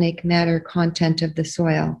organic matter content of the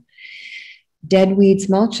soil. Dead weeds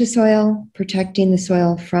mulch the soil, protecting the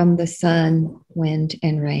soil from the sun, wind,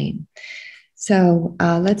 and rain. So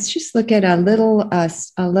let's just look at a little, a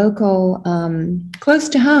local, close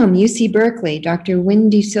to home, UC Berkeley, Dr.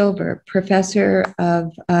 Wendy Silver, professor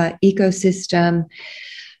of ecosystem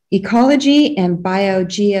ecology and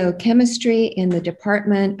biogeochemistry in the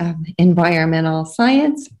Department of Environmental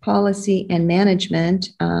Science, Policy, and Management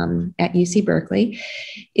at UC Berkeley,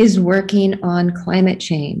 is working on climate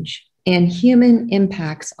change and human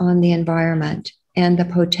impacts on the environment and the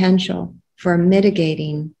potential for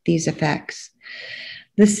mitigating these effects.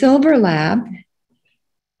 The Silver Lab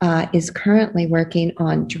is currently working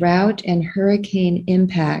on drought and hurricane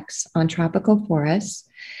impacts on tropical forests,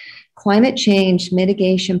 climate change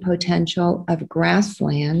mitigation potential of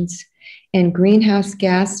grasslands, and greenhouse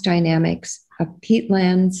gas dynamics of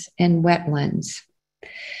peatlands and wetlands.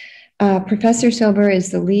 Professor Silver is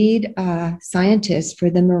the lead scientist for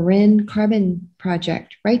the Marin Carbon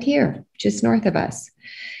Project right here, just north of us,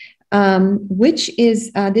 which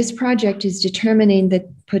is, this project is determining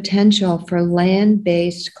the potential for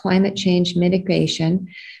land-based climate change mitigation,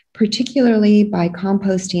 particularly by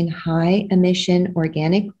composting high emission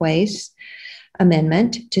organic waste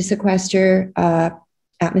amendment to sequester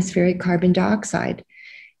atmospheric carbon dioxide.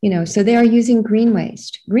 So they are using green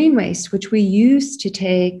waste, which we used to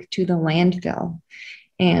take to the landfill,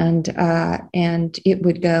 and it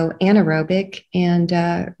would go anaerobic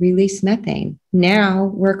and release methane. Now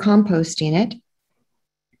we're composting it.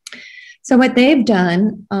 So what they've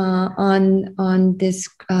done on this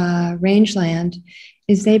rangeland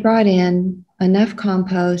is they brought in enough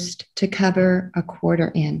compost to cover a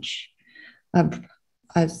 1/4 inch of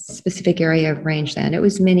a specific area of rangeland. It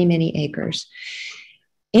was many, many acres.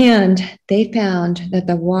 And they found that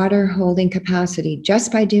the water holding capacity,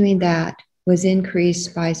 just by doing that, was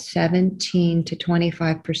increased by 17 to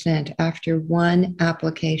 25% after one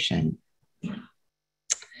application.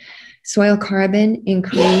 Soil carbon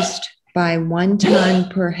increased by 1 ton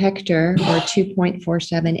per hectare, or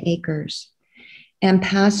 2.47 acres. And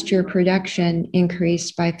pasture production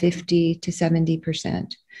increased by 50 to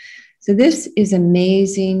 70%. So this is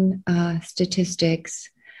amazing statistics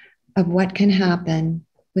of what can happen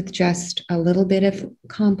with just a little bit of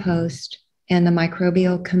compost and the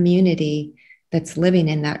microbial community that's living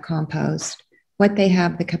in that compost, what they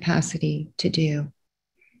have the capacity to do.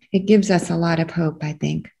 It gives us a lot of hope, I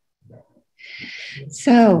think.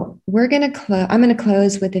 So I'm going to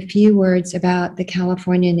close with a few words about the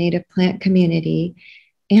California native plant community,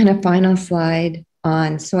 and a final slide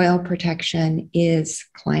on soil protection is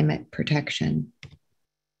climate protection.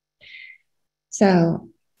 So,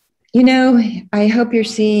 I hope you're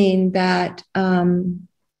seeing that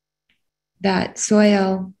that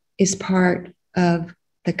soil is part of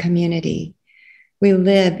the community. We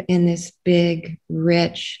live in this big,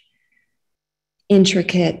 rich,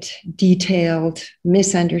 intricate, detailed,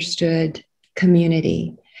 misunderstood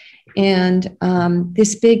community. And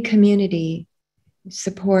this big community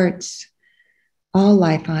supports all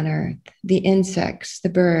life on Earth, the insects, the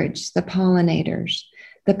birds, the pollinators.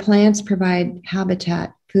 The plants provide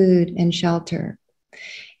habitat, food, and shelter.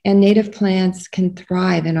 And native plants can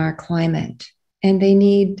thrive in our climate. And they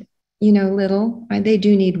need, they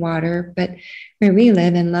do need water, but where we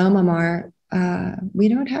live in Lomamar, we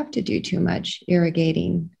don't have to do too much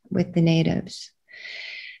irrigating with the natives.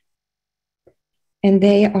 And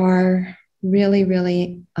they are really,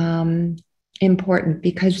 really important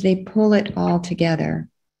because they pull it all together.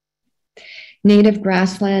 Native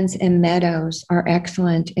grasslands and meadows are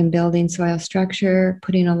excellent in building soil structure,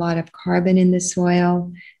 putting a lot of carbon in the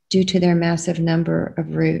soil due to their massive number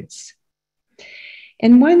of roots.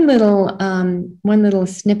 And one little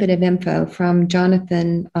snippet of info from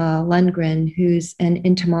Jonathan Lundgren, who's an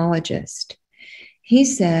entomologist. He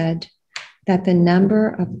said that the number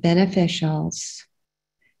of beneficials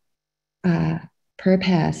per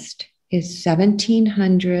pest is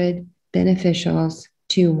 1,700 beneficials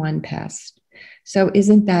to one pest. So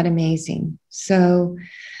isn't that amazing? So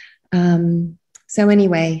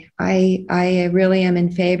anyway, I really am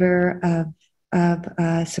in favor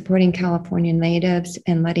of supporting California natives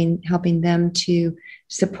and helping them to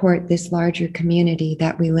support this larger community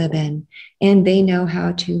that we live in. And they know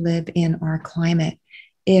how to live in our climate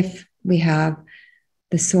if we have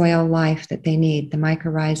the soil life that they need, the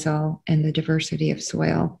mycorrhizal and the diversity of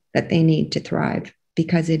soil that they need to thrive,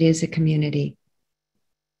 because it is a community.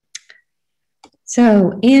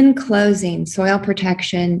 So in closing, soil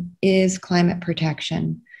protection is climate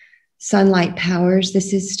protection. Sunlight powers the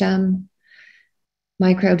system.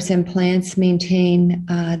 Microbes and plants maintain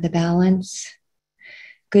the balance.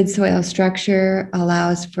 Good soil structure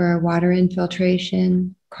allows for water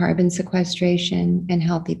infiltration, carbon sequestration, and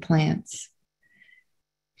healthy plants.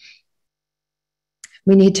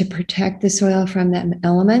 We need to protect the soil from the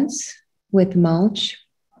elements with mulch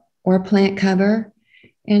or plant cover.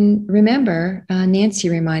 And remember, Nancy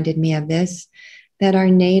reminded me of this, that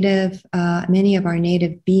many of our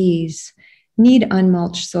native bees need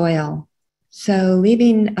unmulched soil. So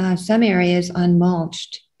leaving some areas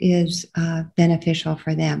unmulched is beneficial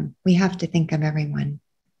for them. We have to think of everyone.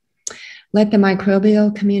 Let the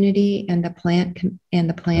microbial community and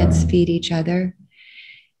the plants feed each other,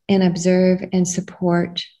 and observe and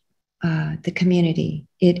support the community.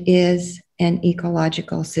 It is an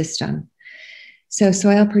ecological system. So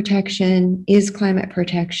soil protection is climate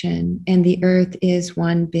protection, and the earth is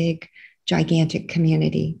one big, gigantic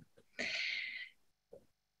community.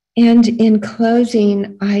 And in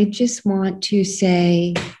closing, I just want to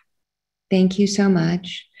say thank you so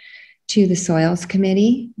much to the Soils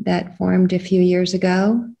Committee that formed a few years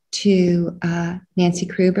ago, to Nancy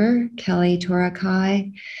Kruber, Kelly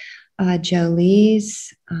Torakai, Joe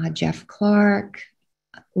Lees, Jeff Clark,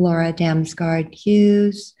 Laura Damsgaard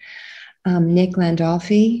Hughes, Nick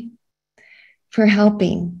Landolfi, for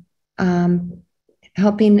helping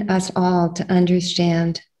us all to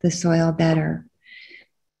understand the soil better.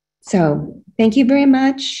 So thank you very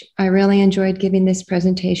much. I really enjoyed giving this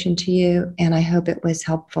presentation to you, and I hope it was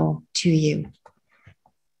helpful to you.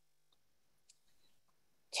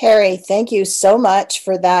 Terry, thank you so much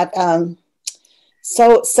for that.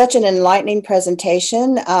 Such an enlightening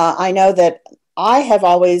presentation. I know that I have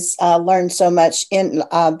always learned so much in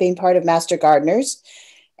being part of Master Gardeners,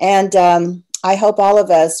 and I hope all of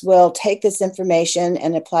us will take this information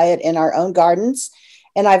and apply it in our own gardens.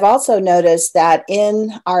 And I've also noticed that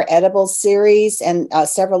in our edibles series and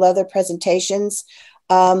several other presentations,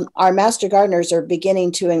 our Master Gardeners are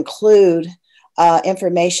beginning to include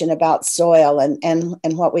information about soil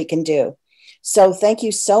and what we can do. So thank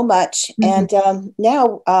you so much. Mm-hmm. And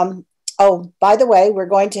now, oh, by the way, we're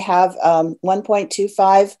going to have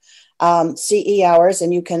 1.25 CE hours,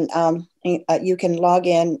 and you can log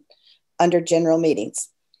in under general meetings.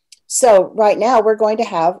 So right now we're going to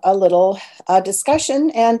have a little discussion,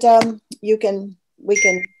 and we can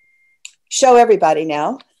show everybody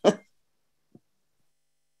now.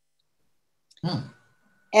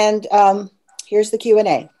 And here's the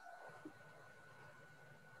Q&A.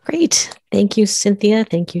 Great. Thank you, Cynthia.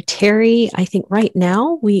 Thank you, Terry. I think right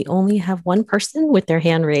now we only have one person with their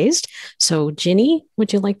hand raised. So Ginny,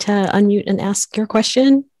 would you like to unmute and ask your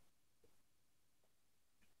question?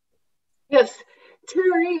 Yes.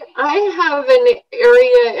 Terry, I have an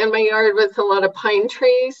area in my yard with a lot of pine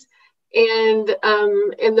trees, and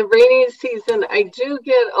in the rainy season, I do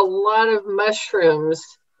get a lot of mushrooms.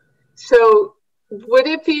 So would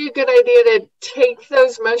it be a good idea to take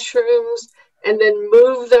those mushrooms and then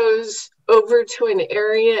move those over to an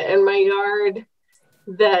area in my yard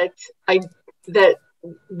that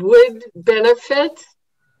would benefit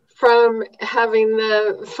from having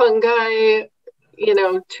the fungi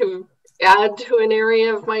to add to an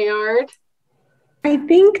area of my yard? I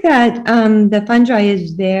think that the fungi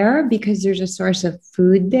is there because there's a source of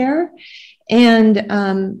food there,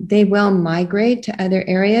 and they will migrate to other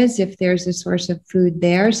areas if there's a source of food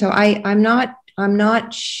there. So I'm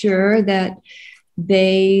not sure that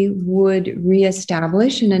they would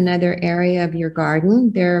reestablish in another area of your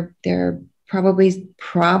garden. They're probably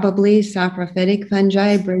saprophytic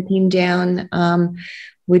fungi breaking down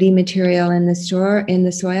woody material in the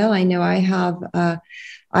soil. I know I have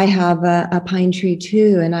a pine tree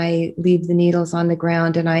too, and I leave the needles on the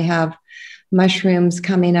ground, and I have mushrooms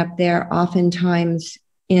coming up there oftentimes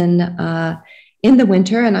in the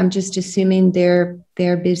winter, and I'm just assuming they're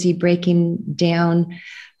busy breaking down.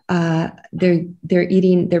 They're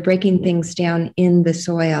breaking things down in the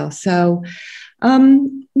soil. So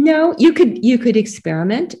no, you could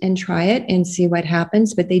experiment and try it and see what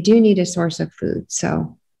happens, but they do need a source of food.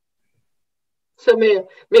 So maybe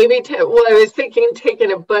I was thinking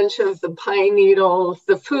taking a bunch of the pine needles,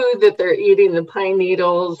 the food that they're eating, the pine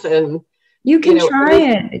needles, and you can try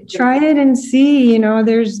it and see.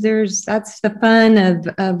 That's the fun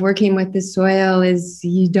of working with the soil, is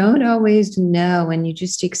you don't always know, and you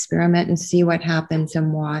just experiment and see what happens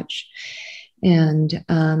and watch. And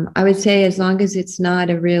I would say, as long as it's not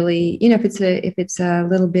a really, if it's a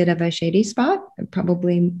little bit of a shady spot, it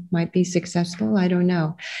probably might be successful. I don't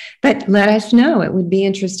know, but let us know. It would be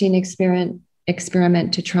interesting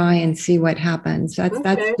experiment to try and see what happens. That's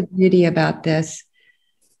the beauty about this.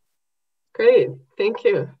 Great, thank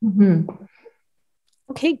you. Mm-hmm.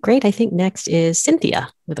 Okay, great. I think next is Cynthia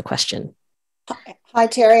with a question. Hi,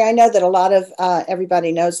 Terry. I know that a lot of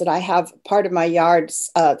everybody knows that I have part of my yard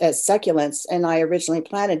as succulents, and I originally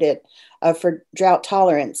planted it for drought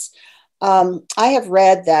tolerance. I have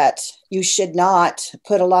read that you should not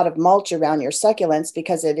put a lot of mulch around your succulents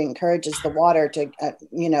because it encourages the water to,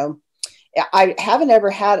 I haven't ever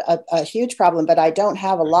had a huge problem, but I don't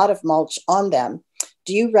have a lot of mulch on them.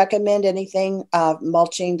 Do you recommend anything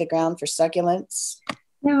mulching the ground for succulents?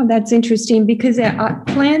 No, that's interesting because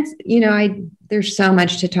plants, there's so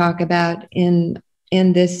much to talk about in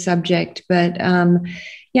this subject, but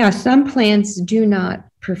some plants do not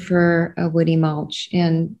prefer a woody mulch,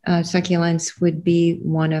 and succulents would be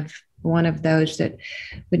one of those that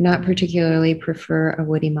would not particularly prefer a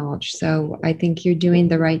woody mulch. So I think you're doing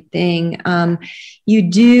the right thing. You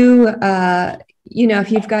do,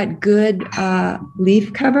 if you've got good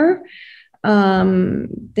leaf cover,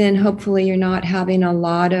 then hopefully you're not having a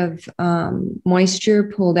lot of moisture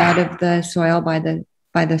pulled out of the soil by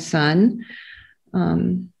the sun.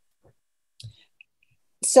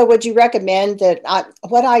 So would you recommend that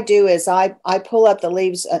what I do is I pull up the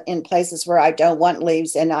leaves in places where I don't want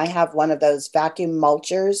leaves, and I have one of those vacuum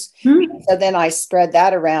mulchers. Mm-hmm. So then I spread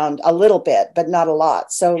that around a little bit, but not a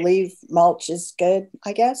lot. So leaf mulch is good,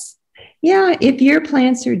 I guess. Yeah, if your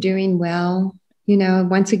plants are doing well.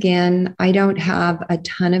 Once again, I don't have a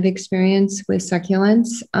ton of experience with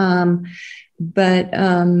succulents, but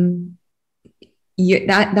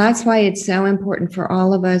that's why it's so important for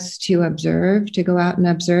all of us to observe, to go out and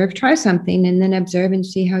observe, try something, and then observe and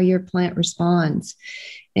see how your plant responds.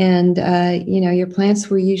 And, your plants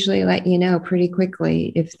will usually let you know pretty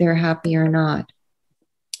quickly if they're happy or not.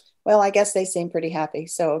 Well, I guess they seem pretty happy.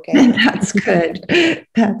 So, okay. That's good.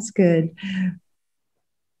 That's good.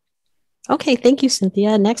 Okay, thank you,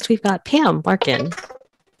 Cynthia. Next, we've got Pam Larkin.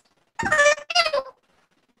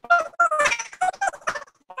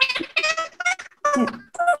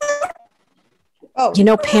 Oh.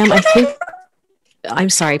 Pam,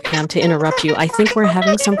 I'm sorry, Pam, to interrupt you. I think we're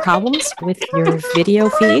having some problems with your video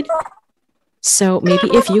feed. So maybe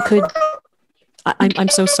if you could, I'm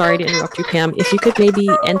so sorry to interrupt you, Pam. If you could maybe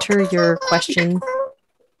enter your question.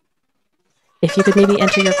 If you could maybe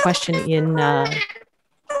enter your question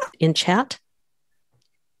in chat,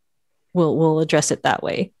 we'll address it that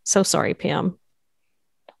way. So sorry, Pam.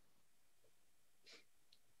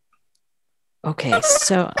 Okay,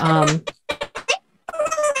 so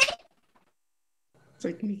it's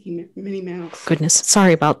like Minnie Mouse. Goodness,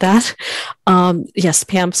 sorry about that. Yes,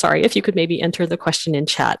 Pam, sorry. If you could maybe enter the question in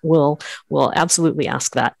chat, we'll absolutely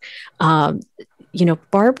ask that.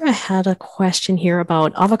 Barbara had a question here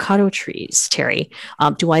about avocado trees, Terry.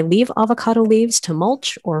 Do I leave avocado leaves to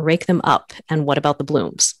mulch or rake them up? And what about the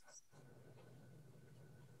blooms?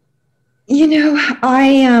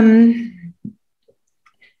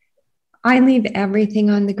 I leave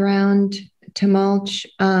everything on the ground to mulch.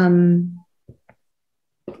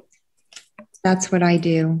 That's what I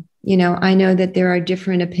do. you know, I know that there are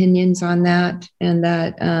different opinions on that, and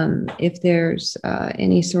that if there's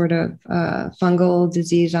any sort of fungal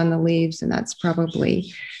disease on the leaves, and that's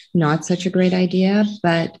probably not such a great idea.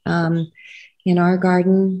 But in our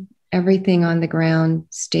garden, everything on the ground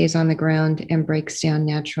stays on the ground and breaks down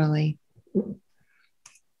naturally,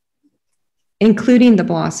 including the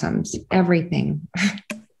blossoms, everything.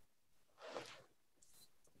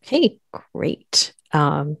 Okay, great.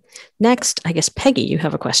 Next, I guess, Peggy, you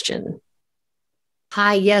have a question.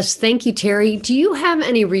 Hi, yes, thank you, Terry. Do you have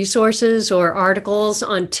any resources or articles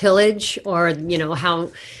on tillage, or, you know,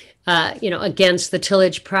 how, against the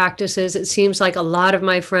tillage practices? It seems like a lot of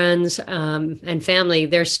my friends and family,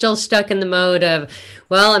 they're still stuck in the mode of,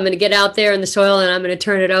 well, I'm going to get out there in the soil and I'm going to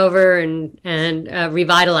turn it over and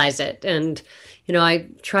revitalize it. And, you know, I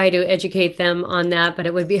try to educate them on that, but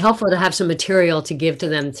it would be helpful to have some material to give to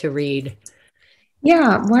them to read.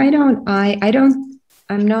 Yeah, why don't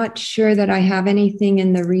I'm not sure that I have anything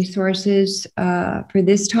in the resources for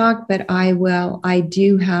this talk, but I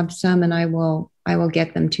do have some, and I will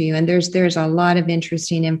get them to you. And there's a lot of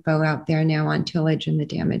interesting info out there now on tillage and the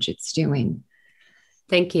damage it's doing.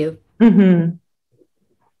 Thank you. Mm-hmm.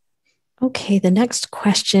 Okay, the next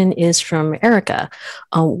question is from Erica.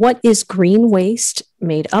 What is green waste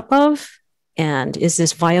made up of? And is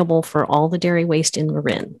this viable for all the dairy waste in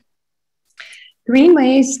Marin? Green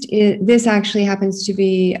waste, this actually happens to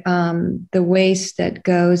be the waste that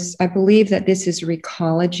goes, I believe that this is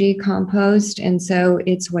recology compost. And so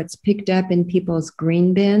it's what's picked up in people's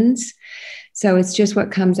green bins. So it's just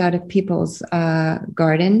what comes out of people's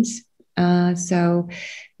gardens. So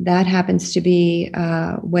that happens to be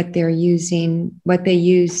what they're using, what they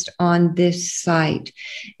used on this site.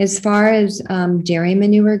 As far as dairy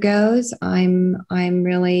manure goes, I'm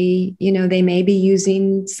really, you know, they may be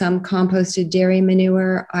using some composted dairy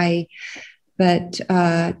manure. But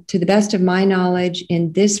to the best of my knowledge,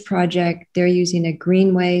 in this project, they're using a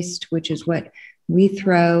green waste, which is what we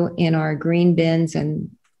throw in our green bins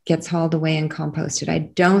and gets hauled away and composted. I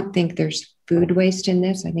don't think there's food waste in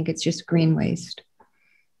this. I think it's just green waste.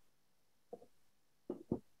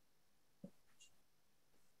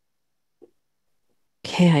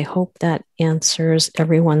 Okay, I hope that answers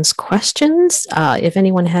everyone's questions. If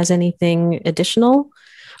anyone has anything additional.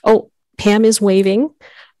 Oh, Pam is waving.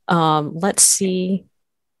 Let's see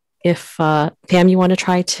if, Pam, you want to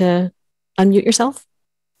try to unmute yourself?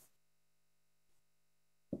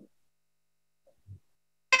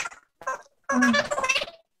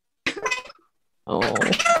 Oh.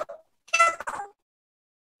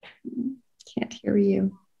 Can't hear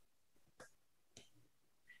you.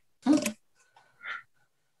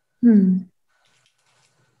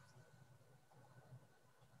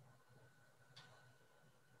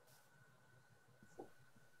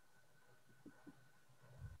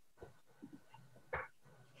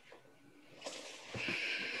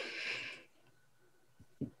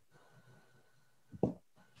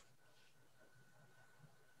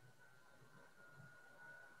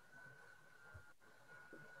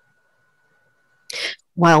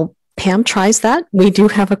 While Pam tries that, we do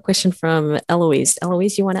have a question from Eloise.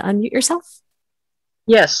 Eloise, you want to unmute yourself?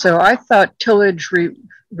 Yes, so I thought tillage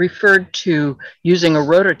referred to using a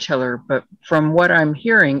rototiller, but from what I'm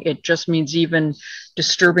hearing, it just means even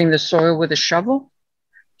disturbing the soil with a shovel.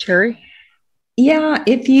 Terry? Yeah,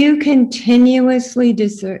 if you continuously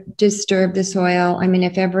disturb the soil, I mean,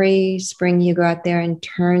 if every spring you go out there and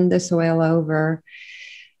turn the soil over,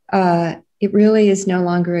 it really is no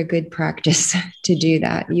longer a good practice to do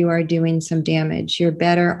that. You are doing some damage. You're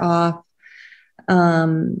better off,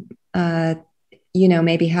 you know,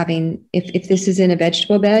 maybe having, if this is in a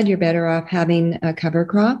vegetable bed, you're better off having a cover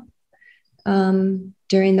crop during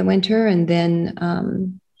the winter. And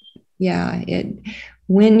then,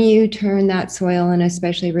 when you turn that soil, and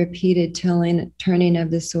especially repeated turning of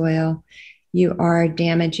the soil, you are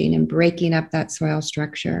damaging and breaking up that soil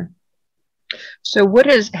structure. So what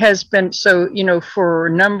has been, so, you know, for a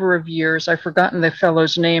number of years, I've forgotten the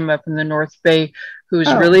fellow's name up in the North Bay,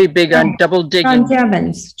 who's really big on double digging. John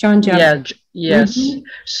Jevons. Yeah, yes. Mm-hmm.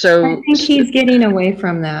 So I think he's getting away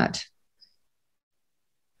from that.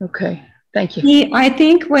 Okay, thank you. I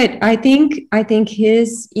think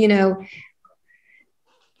his, you know,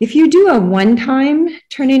 if you do a one-time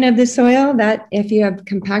turning of the soil, that if you have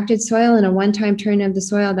compacted soil and a one-time turning of the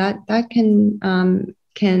soil, that can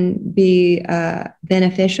be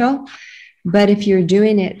beneficial. But if you're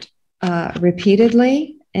doing it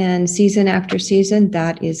repeatedly and season after season,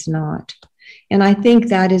 that is not. And I think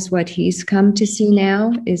that is what he's come to see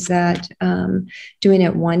now, is that doing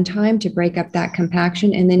it one time to break up that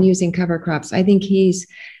compaction and then using cover crops. I think he's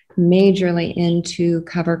majorly into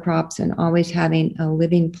cover crops and always having a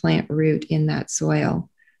living plant root in that soil.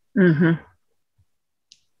 Mm-hmm.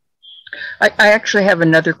 I actually have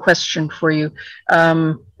another question for you.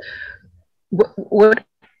 What,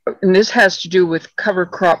 and this has to do with cover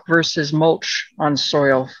crop versus mulch on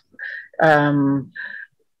soil.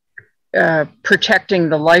 Protecting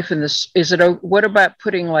the life in this, what about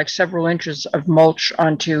putting like several inches of mulch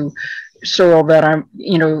onto soil that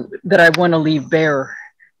that I want to leave bare?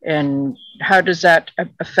 And how does that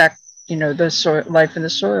affect, the soil, life in the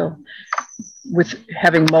soil with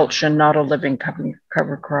having mulch and not a living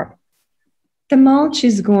cover crop? The mulch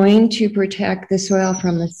is going to protect the soil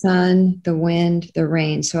from the sun, the wind, the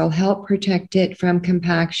rain. So it'll help protect it from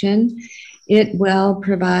compaction. It will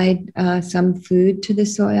provide some food to the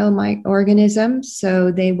soil microorganisms,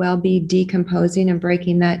 so they will be decomposing and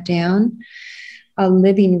breaking that down. A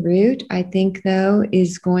living root, I think, though,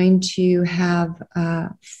 is going to have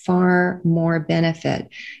far more benefit.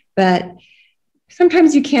 But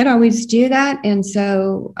sometimes you can't always do that, and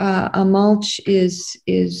so a mulch is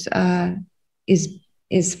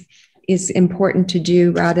important to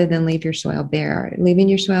do rather than leave your soil bare. Leaving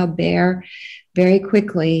your soil bare very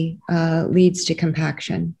quickly leads to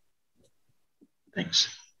compaction.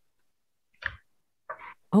 Thanks.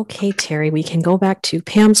 Okay, Terry, we can go back to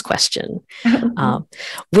Pam's question.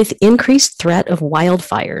 With increased threat of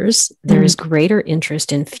wildfires, there is greater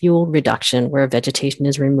interest in fuel reduction where vegetation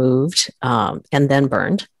is removed and then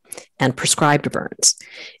burned, and prescribed burns.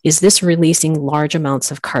 Is this releasing large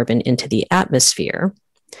amounts of carbon into the atmosphere?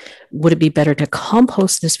 Would it be better to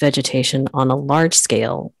compost this vegetation on a large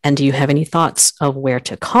scale? And do you have any thoughts of where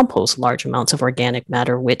to compost large amounts of organic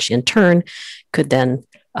matter, which in turn could then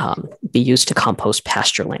be used to compost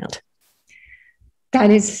pasture land?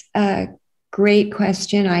 That is a great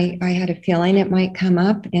question. I had a feeling it might come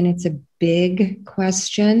up, and it's a big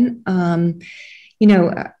question.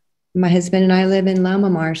 My husband and I live in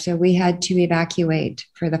Lomamar, so we had to evacuate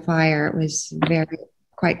for the fire. It was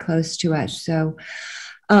quite close to us. So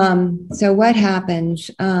what happens?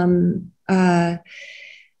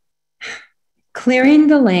 Clearing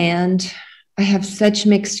the land, I have such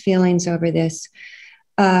mixed feelings over this.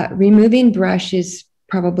 Removing brush is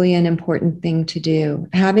probably an important thing to do.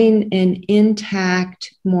 Having an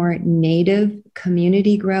intact, more native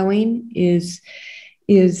community growing is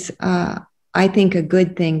I think a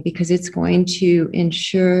good thing, because it's going to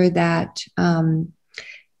ensure that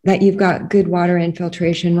that you've got good water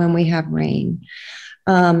infiltration when we have rain.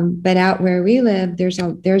 But out where we live, there's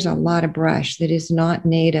a lot of brush that is not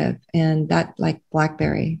native, and that, like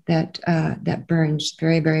blackberry, that burns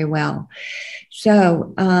very, very well.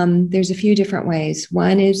 So there's a few different ways.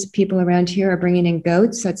 One is people around here are bringing in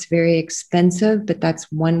goats. That's very expensive, but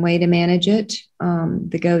that's one way to manage it.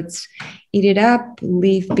 The goats eat it up,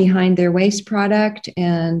 leave behind their waste product,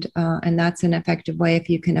 and that's an effective way if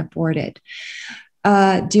you can afford it.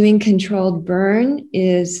 Doing controlled burn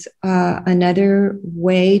is another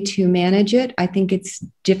way to manage it. I think it's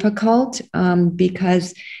difficult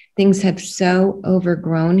because things have so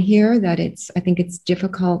overgrown here that I think it's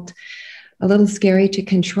difficult, a little scary to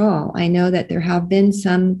control. I know that there have been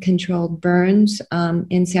some controlled burns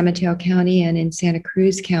in San Mateo County and in Santa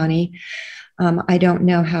Cruz County. I don't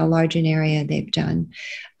know how large an area they've done.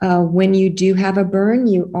 When you do have a burn,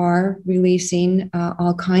 you are releasing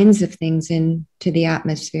all kinds of things into the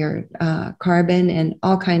atmosphere, carbon and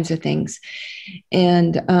all kinds of things.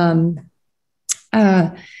 And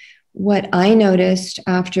what I noticed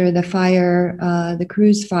after the fire, the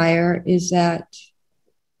Cruz fire, is that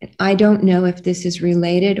I don't know if this is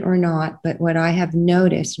related or not, but what I have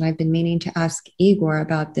noticed, and I've been meaning to ask Igor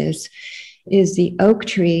about this, is the oak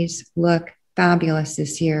trees look fabulous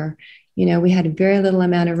this year. We had a very little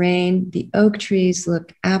amount of rain. The oak trees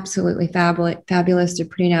look absolutely fabulous. They're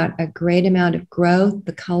putting out a great amount of growth.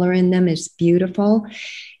 The color in them is beautiful.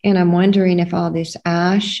 And I'm wondering if all this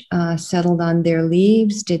ash settled on their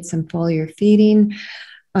leaves, did some foliar feeding.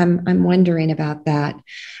 I'm wondering about that.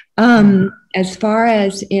 As far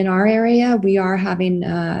as in our area, we are having,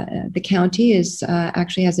 the county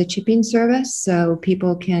actually has a chipping service, so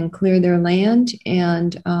people can clear their land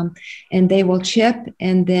and they will chip,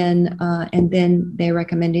 and then they're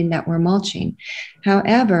recommending that we're mulching.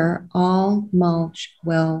 However, all mulch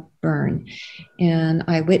will burn. And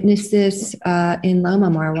I witnessed this in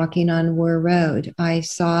Lomamar walking on War Road. I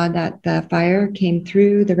saw that the fire came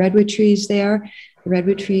through the redwood trees there. The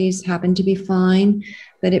redwood trees happened to be fine,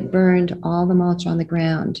 but it burned all the mulch on the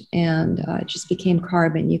ground, and it just became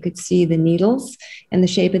carbon. You could see the needles and the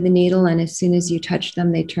shape of the needle, and as soon as you touched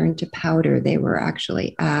them, they turned to powder. They were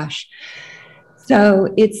actually ash.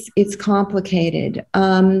 So it's complicated.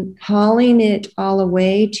 Hauling it all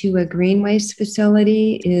away to a green waste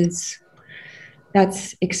facility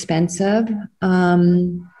that's expensive.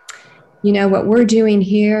 You know, what we're doing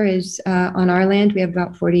here is on our land, we have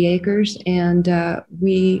about 40 acres, and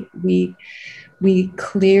we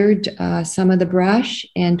cleared some of the brush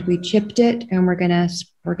and we chipped it, and we're gonna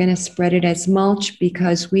spread it as mulch,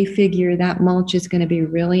 because we figure that mulch is going to be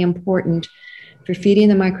really important for feeding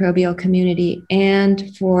the microbial community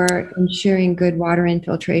and for ensuring good water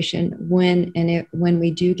infiltration when we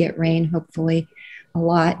do get rain, hopefully a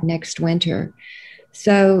lot next winter.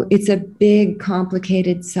 So it's a big,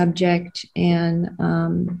 complicated subject, and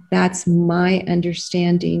that's my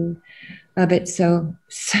understanding of it so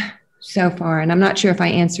far. And I'm not sure if I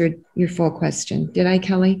answered your full question. Did I,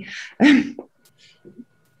 Kelly?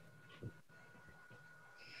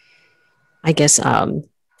 I guess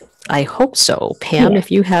I hope so. Pam, if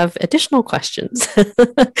you have additional questions,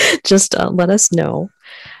 just let us know.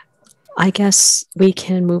 I guess we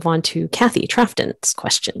can move on to Kathy Trafton's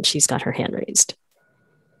question. She's got her hand raised.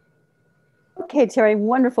 Okay, Terry,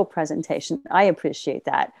 wonderful presentation. I appreciate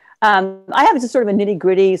that. I have just sort of a nitty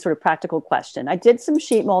gritty sort of practical question. I did some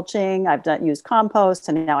sheet mulching, used compost,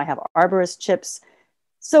 and now I have arborist chips.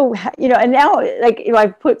 So, you know, and now, like, you know,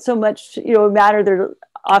 I've put so much, you know, matter there.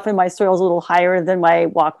 Often my soil's a little higher than my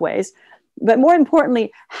walkways. But more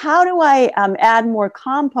importantly, how do I add more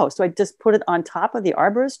compost? Do I just put it on top of the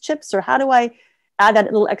arborist chips, or how do I add that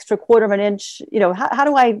little extra 1/4 of an inch? You know, how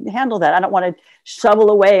do I handle that? I don't want to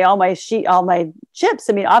shovel away all my chips.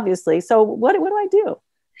 I mean, obviously. So what do I do?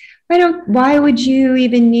 Why would you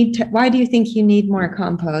even need to? Why do you think you need more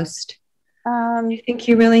compost? You think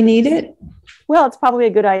you really need it? Well, it's probably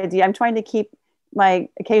a good idea. I'm trying to keep my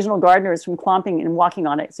occasional gardeners from clomping and walking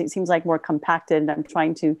on it. So it seems like more compacted, and I'm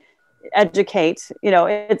trying to educate. You know,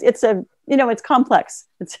 it's complex.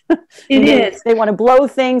 It is. They want to blow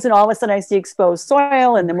things, and all of a sudden I see exposed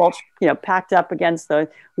soil and the mulch, you know, packed up against the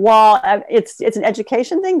wall. It's an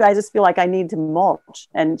education thing, but I just feel like I need to mulch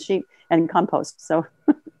and sheet and compost. So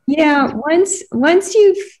yeah, once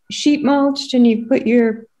you've sheet mulched and you put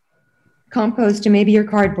your compost and maybe your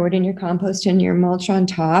cardboard and your compost and your mulch on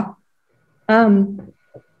top,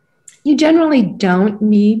 you generally don't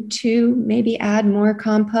need to maybe add more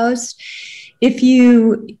compost.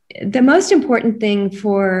 The most important thing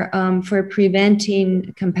for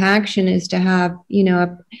preventing compaction is to have, you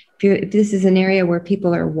know, if this is an area where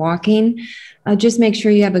people are walking, just make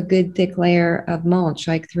sure you have a good thick layer of mulch,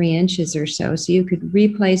 like 3 inches or so you could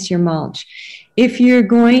replace your mulch. If you're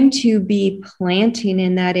going to be planting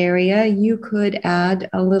in that area, you could add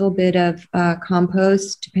a little bit of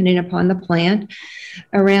compost, depending upon the plant,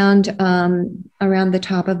 around the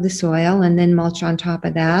top of the soil, and then mulch on top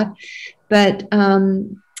of that. But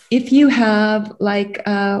if you have, like,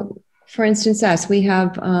 for instance,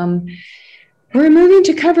 we're moving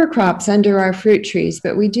to cover crops under our fruit trees,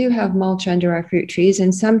 but we do have mulch under our fruit trees.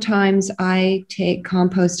 And sometimes I take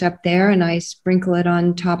compost up there and I sprinkle it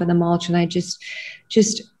on top of the mulch, and I just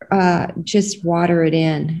water it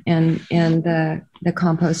in, and the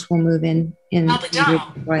compost will move in the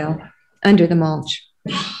soil under the mulch.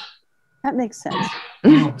 That makes sense.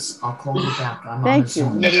 I'll call you back. Thank you.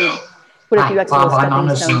 Maybe put a few extra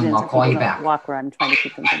stepping stones in so people don't walk where I'm trying to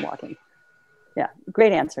keep them from walking. Yeah,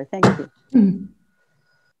 great answer. Thank you.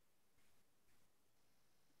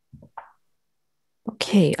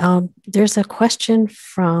 Okay, there's a question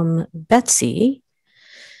from Betsy.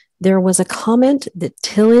 There was a comment that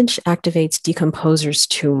tillage activates decomposers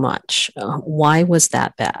too much. Why was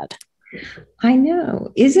that bad? I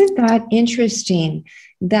know. Isn't that interesting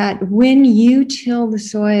that when you till the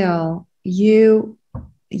soil, you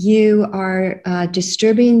are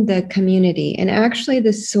disturbing the community, and actually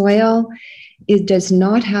the soil does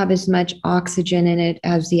not have as much oxygen in it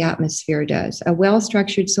as the atmosphere does. A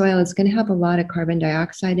well-structured soil is going to have a lot of carbon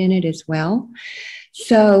dioxide in it as well.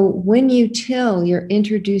 So when you till, you're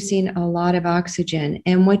introducing a lot of oxygen.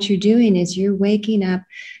 And what you're doing is you're waking up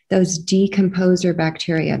those decomposer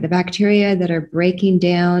bacteria, the bacteria that are breaking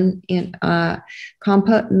down in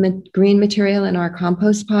green material in our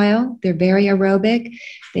compost pile. They're very aerobic.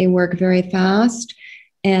 They work very fast.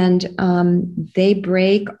 And they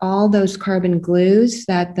break all those carbon glues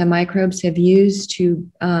that the microbes have used to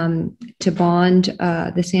bond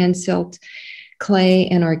the sand, silt, clay,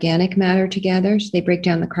 and organic matter together. So they break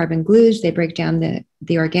down the carbon glues, they break down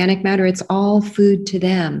the organic matter. It's all food to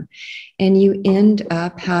them. And you end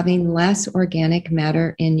up having less organic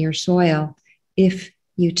matter in your soil if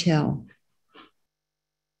you till.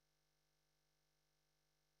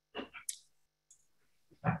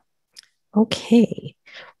 Okay.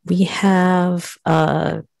 We have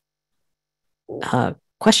a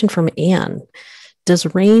question from Anne.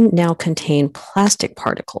 Does rain now contain plastic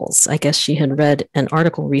particles? I guess she had read an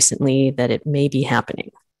article recently that it may be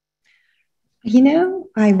happening. You know,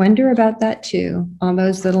 I wonder about that too. All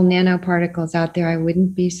those little nanoparticles out there, I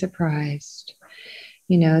wouldn't be surprised.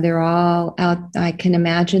 You know, they're all out. I can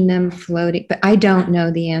imagine them floating, but I don't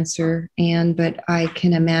know the answer, Anne, but I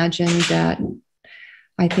can imagine that.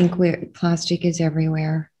 I think plastic is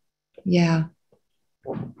everywhere. Yeah,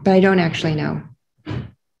 but I don't actually know.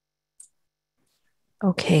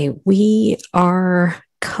 Okay, we are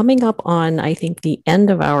coming up on, I think, the end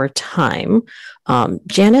of our time.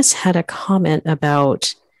 Janice had a comment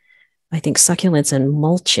about, I think, succulents and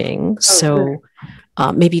mulching. So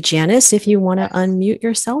maybe Janice, if you want to unmute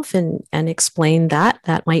yourself and explain that,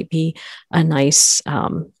 that might be a nice,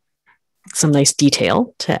 some nice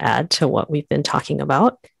detail to add to what we've been talking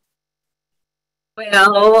about.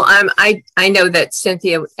 Well, I know that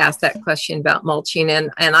Cynthia asked that question about mulching,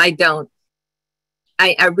 and I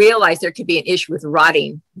realize there could be an issue with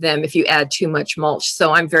rotting them if you add too much mulch.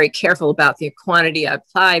 So I'm very careful about the quantity I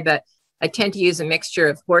apply, but I tend to use a mixture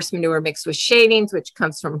of horse manure mixed with shavings, which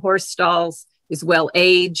comes from horse stalls, is well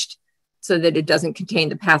aged so that it doesn't contain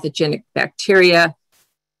the pathogenic bacteria.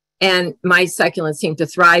 And my succulents seem to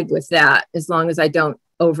thrive with that as long as I don't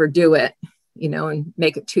overdo it, you know, and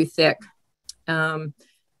make it too thick. And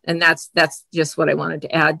that's just what I wanted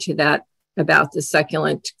to add to that about the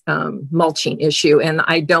succulent mulching issue. And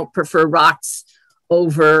I don't prefer rocks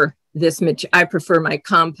over this. I prefer my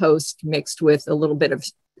compost mixed with a little bit of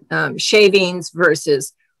shavings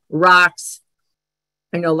versus rocks.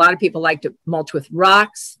 I know a lot of people like to mulch with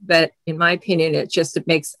rocks, but in my opinion, it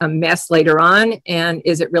makes a mess later on. And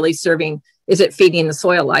is it really is it feeding the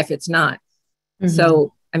soil life? It's not. Mm-hmm.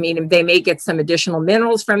 So, I mean, they may get some additional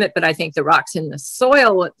minerals from it, but I think the rocks in the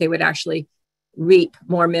soil, they would actually reap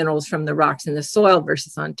more minerals from the rocks in the soil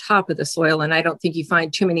versus on top of the soil. And I don't think you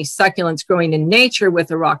find too many succulents growing in nature with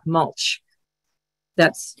a rock mulch.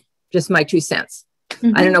 That's just my 2 cents.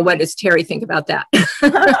 Mm-hmm. I don't know. What does Terry think about that?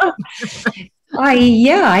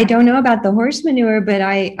 I don't know about the horse manure, but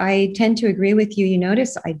I tend to agree with you. You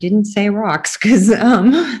notice I didn't say rocks because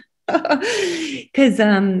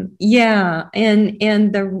yeah, and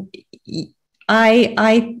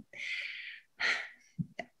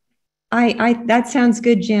I that sounds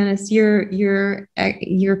good, Janice. You're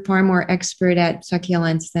far more expert at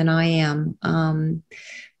succulents than I am.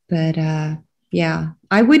 But yeah,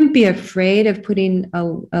 I wouldn't be afraid of putting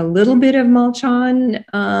a little bit of mulch on,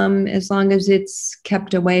 as long as it's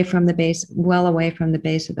kept away from the base, well away from the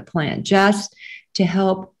base of the plant, just to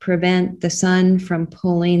help prevent the sun from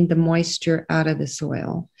pulling the moisture out of the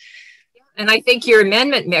soil. And I think your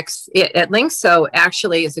amendment mix at Lyngso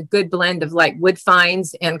actually is a good blend of like wood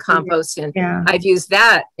fines and compost. And yeah. I've used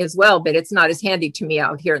that as well, but it's not as handy to me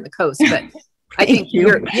out here in the coast. But I think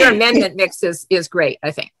your amendment mix is great,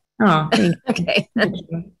 I think. Oh, thank you. Okay. Thank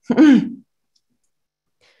you.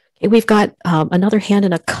 Okay, we've got another hand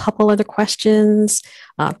and a couple other questions.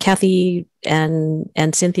 Kathy and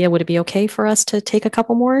Cynthia, would it be okay for us to take a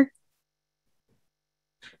couple more?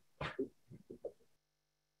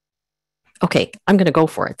 Okay, I'm going to go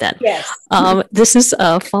for it then. Yes. This is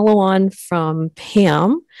a follow-on from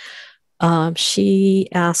Pam. She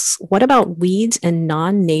asks, what about weeds and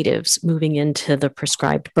non-natives moving into the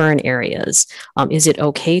prescribed burn areas? Is it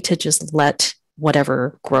okay to just let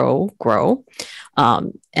whatever grow?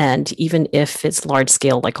 And even if it's large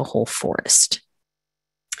scale, like a whole forest?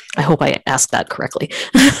 I hope I asked that correctly.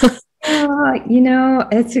 You know,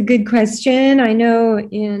 it's a good question. I know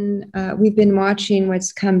we've been watching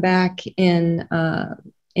what's come back in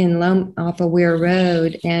off of Weir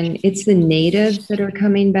Road, and it's the natives that are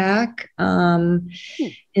coming back in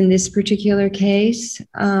this particular case.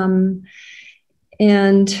 And,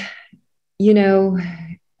 you know,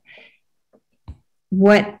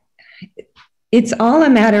 it's all a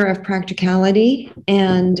matter of practicality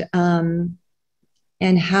and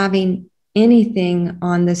having anything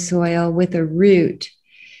on the soil with a root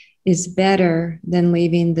is better than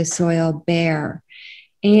leaving the soil bare.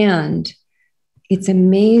 And it's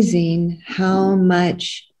amazing how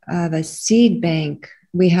much of a seed bank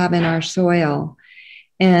we have in our soil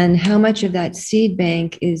and how much of that seed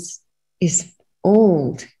bank is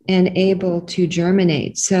old and able to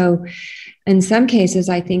germinate. So in some cases,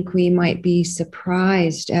 I think we might be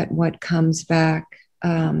surprised at what comes back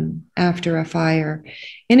after a fire.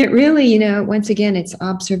 And it really, you know, once again, it's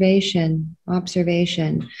observation.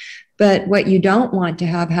 But what you don't want to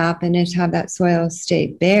have happen is have that soil stay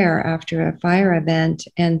bare after a fire event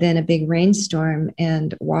and then a big rainstorm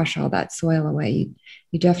and wash all that soil away.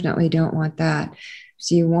 You definitely don't want that.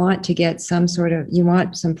 So you want to get you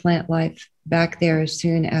want some plant life back there as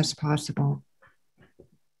soon as possible.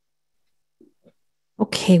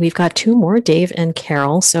 Okay, we've got two more, Dave and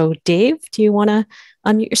Carol. So Dave, do you want to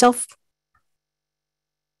unmute yourself?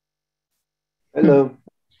 Hello.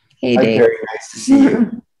 Hey, Hi, Dave. Perry. Nice to see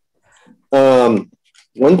you.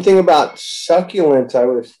 One thing about succulents, I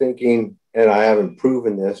was thinking, and I haven't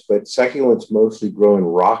proven this, but succulents mostly grow in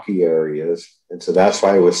rocky areas. And so that's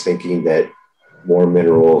why I was thinking that more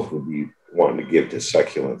minerals would be wanting to give to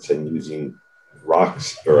succulents, and using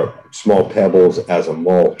rocks or small pebbles as a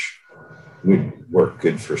mulch would work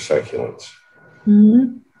good for succulents.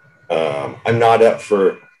 Mm-hmm. I'm not up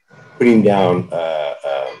for putting down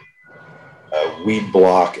a weed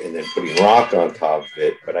block and then putting rock on top of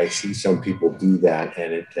it, but I see some people do that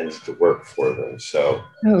and it tends to work for them. So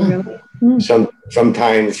really?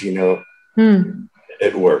 Sometimes,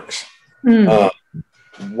 it works.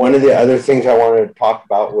 One of the other things I wanted to talk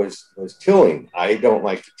about was tilling. I don't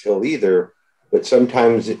like to till either, but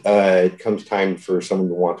sometimes it comes time for someone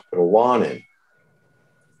who wants to put a lawn in,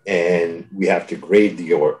 and we have to grade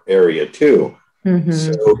the area too. Mm-hmm.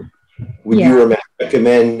 So would you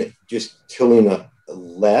recommend just tilling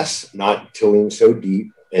less, not tilling so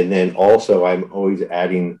deep? And then also I'm always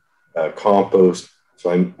adding compost. So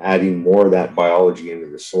I'm adding more of that biology into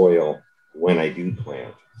the soil when I do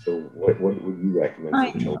plant. So what would you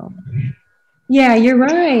recommend for tilling? Yeah, you're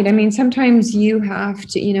right. I mean, sometimes you have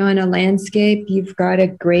to, in a landscape, you've got to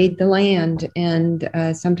grade the land. And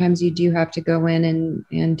sometimes you do have to go in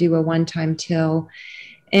and do a one-time till.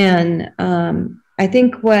 And I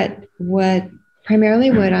think primarily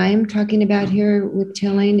what I'm talking about here with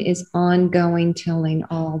tilling is ongoing tilling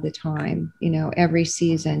all the time, every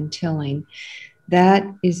season tilling. That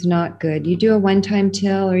is not good. You do a one-time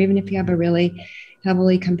till, or even if you have a really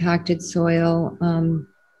heavily compacted soil,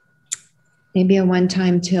 maybe a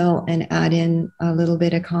one-time till and add in a little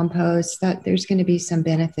bit of compost, that there's going to be some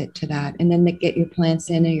benefit to that. And then get your plants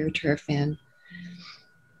in or your turf in.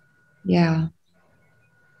 Yeah.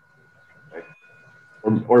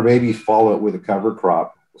 Or maybe follow it with a cover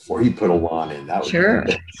crop before you put a lawn in. That would sure.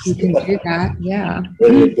 You can do that. Yeah.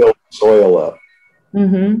 Then you build soil up.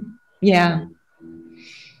 Mm-hmm. Yeah.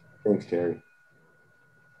 Thanks, Terry.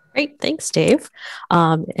 Great. Thanks, Dave.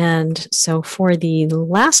 And so for the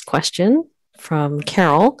last question from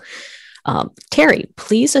Carol, Terry,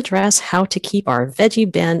 please address how to keep our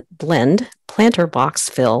veggie blend planter box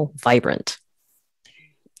fill vibrant.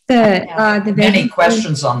 The many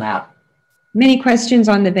questions on that. Many questions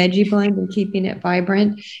on the veggie blend and keeping it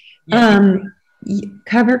vibrant. Yeah.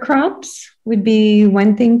 Cover crops would be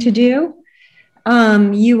one thing to do.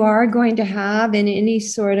 You are going to have in any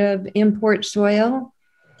sort of import soil,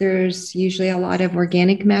 there's usually a lot of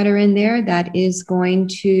organic matter in there that is going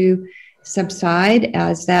to subside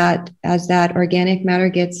as that organic matter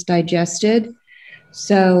gets digested.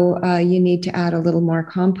 So you need to add a little more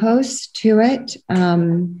compost to it.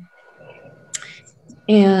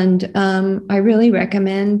 And I really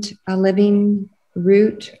recommend a living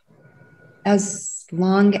root as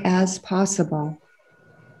long as possible.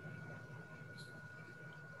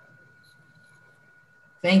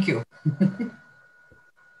 Thank you.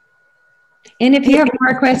 And if you have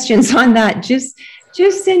more questions on that, just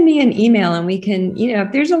send me an email and we can,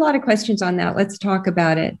 if there's a lot of questions on that, let's talk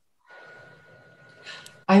about it.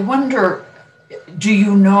 I wonder, do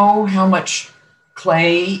you know how much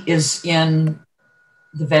clay is in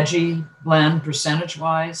the veggie blend percentage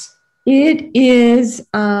wise? Okay.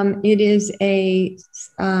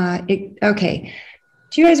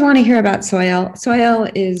 Do you guys want to hear about soil? Soil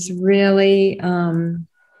is really,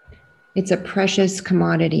 it's a precious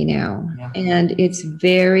commodity now, and it's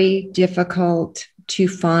very difficult to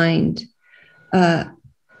find a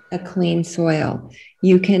clean soil.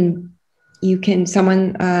 You can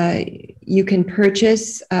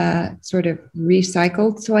purchase sort of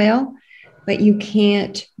recycled soil, but you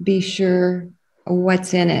can't be sure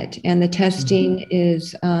what's in it, and the testing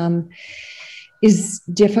is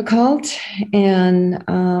difficult and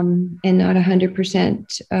not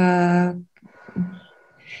 100%.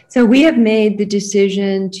 So we have made the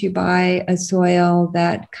decision to buy a soil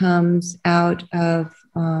that comes out of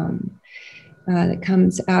a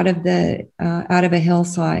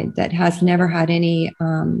hillside that has never had any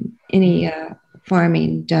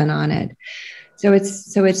farming done on it. So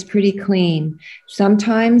it's pretty clean.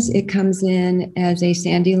 Sometimes it comes in as a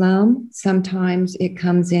sandy loam. Sometimes it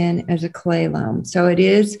comes in as a clay loam. So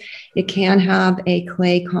it can have a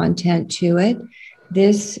clay content to it.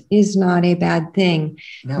 This is not a bad thing.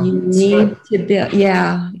 No, you need to build,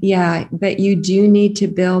 but you do need to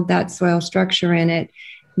build that soil structure in it.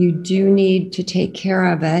 You do need to take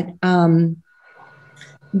care of it. In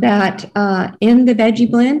the veggie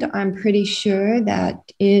blend, I'm pretty sure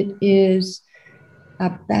that it is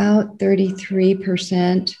about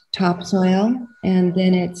 33% topsoil, and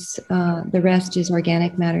then it's the rest is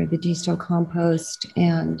organic matter, the diesel compost,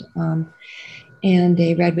 and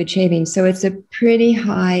a redwood shaving. So it's a pretty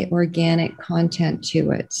high organic content to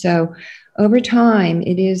it. So over time,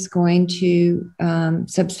 it is going to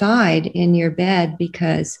subside in your bed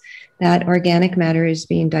because that organic matter is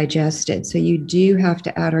being digested. So you do have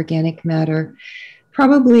to add organic matter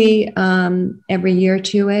probably every year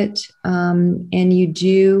to it. And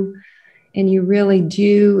you really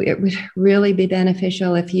do, it would really be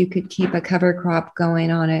beneficial if you could keep a cover crop going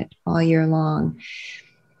on it all year long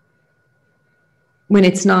when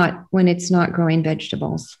it's not growing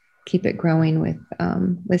vegetables. Keep it growing with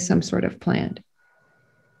some sort of plant.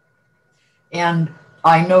 And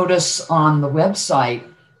I notice on the website,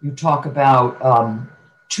 you talk about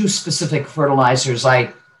 2 specific fertilizers.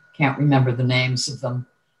 I can't remember the names of them,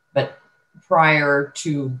 but prior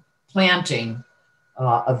to planting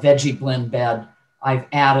a veggie blend bed, I've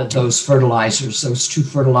added those fertilizers, those 2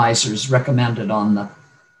 fertilizers recommended on the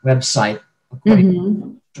website according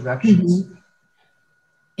to directions,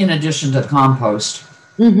 in addition to compost.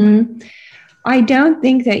 I don't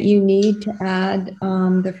think that you need to add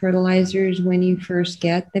the fertilizers when you first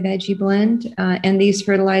get the veggie blend. And these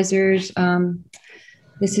fertilizers,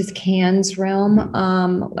 this is Can's realm.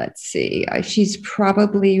 Let's see, she's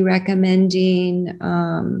probably recommending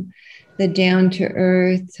the down to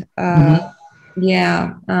earth.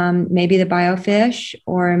 Maybe the biofish,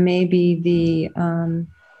 or maybe the,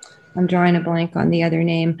 I'm drawing a blank on the other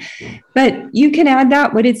name, but you can add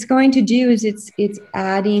that. What it's going to do is it's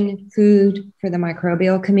adding food for the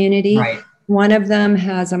microbial community. Right. One of them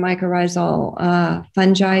has a mycorrhizal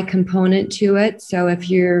fungi component to it. So if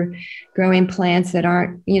you're growing plants that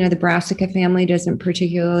aren't, the Brassica family doesn't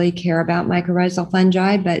particularly care about mycorrhizal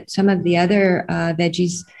fungi, but some of the other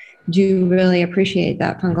veggies do really appreciate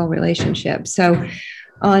that fungal relationship. So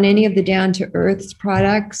on any of the Down to Earth's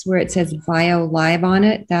products where it says Bio Live on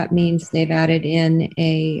it, that means they've added in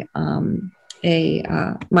a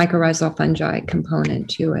mycorrhizal fungi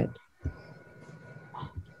component to it.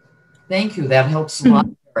 Thank you. That helps a lot,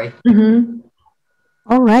 Mary.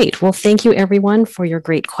 All right. Well, thank you, everyone, for your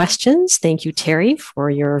great questions. Thank you, Terry,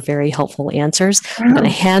 for your very helpful answers. I'm going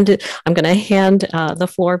to hand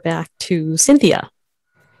the floor back to Cynthia.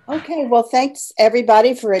 Okay, well, thanks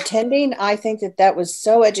everybody for attending. I think that was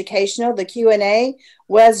so educational. The Q&A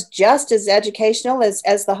was just as educational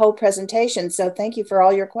as the whole presentation. So thank you for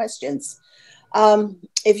all your questions.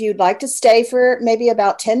 If you'd like to stay for maybe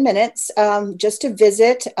about 10 minutes just to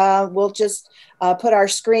visit, we'll just put our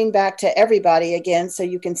screen back to everybody again so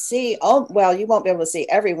you can see, you won't be able to see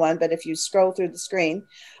everyone, but if you scroll through the screen,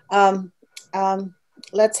 you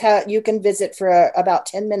can visit for about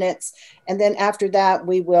 10 minutes. And then after that,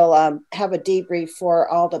 we will have a debrief for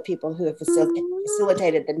all the people who have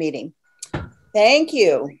facilitated the meeting. Thank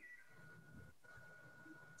you.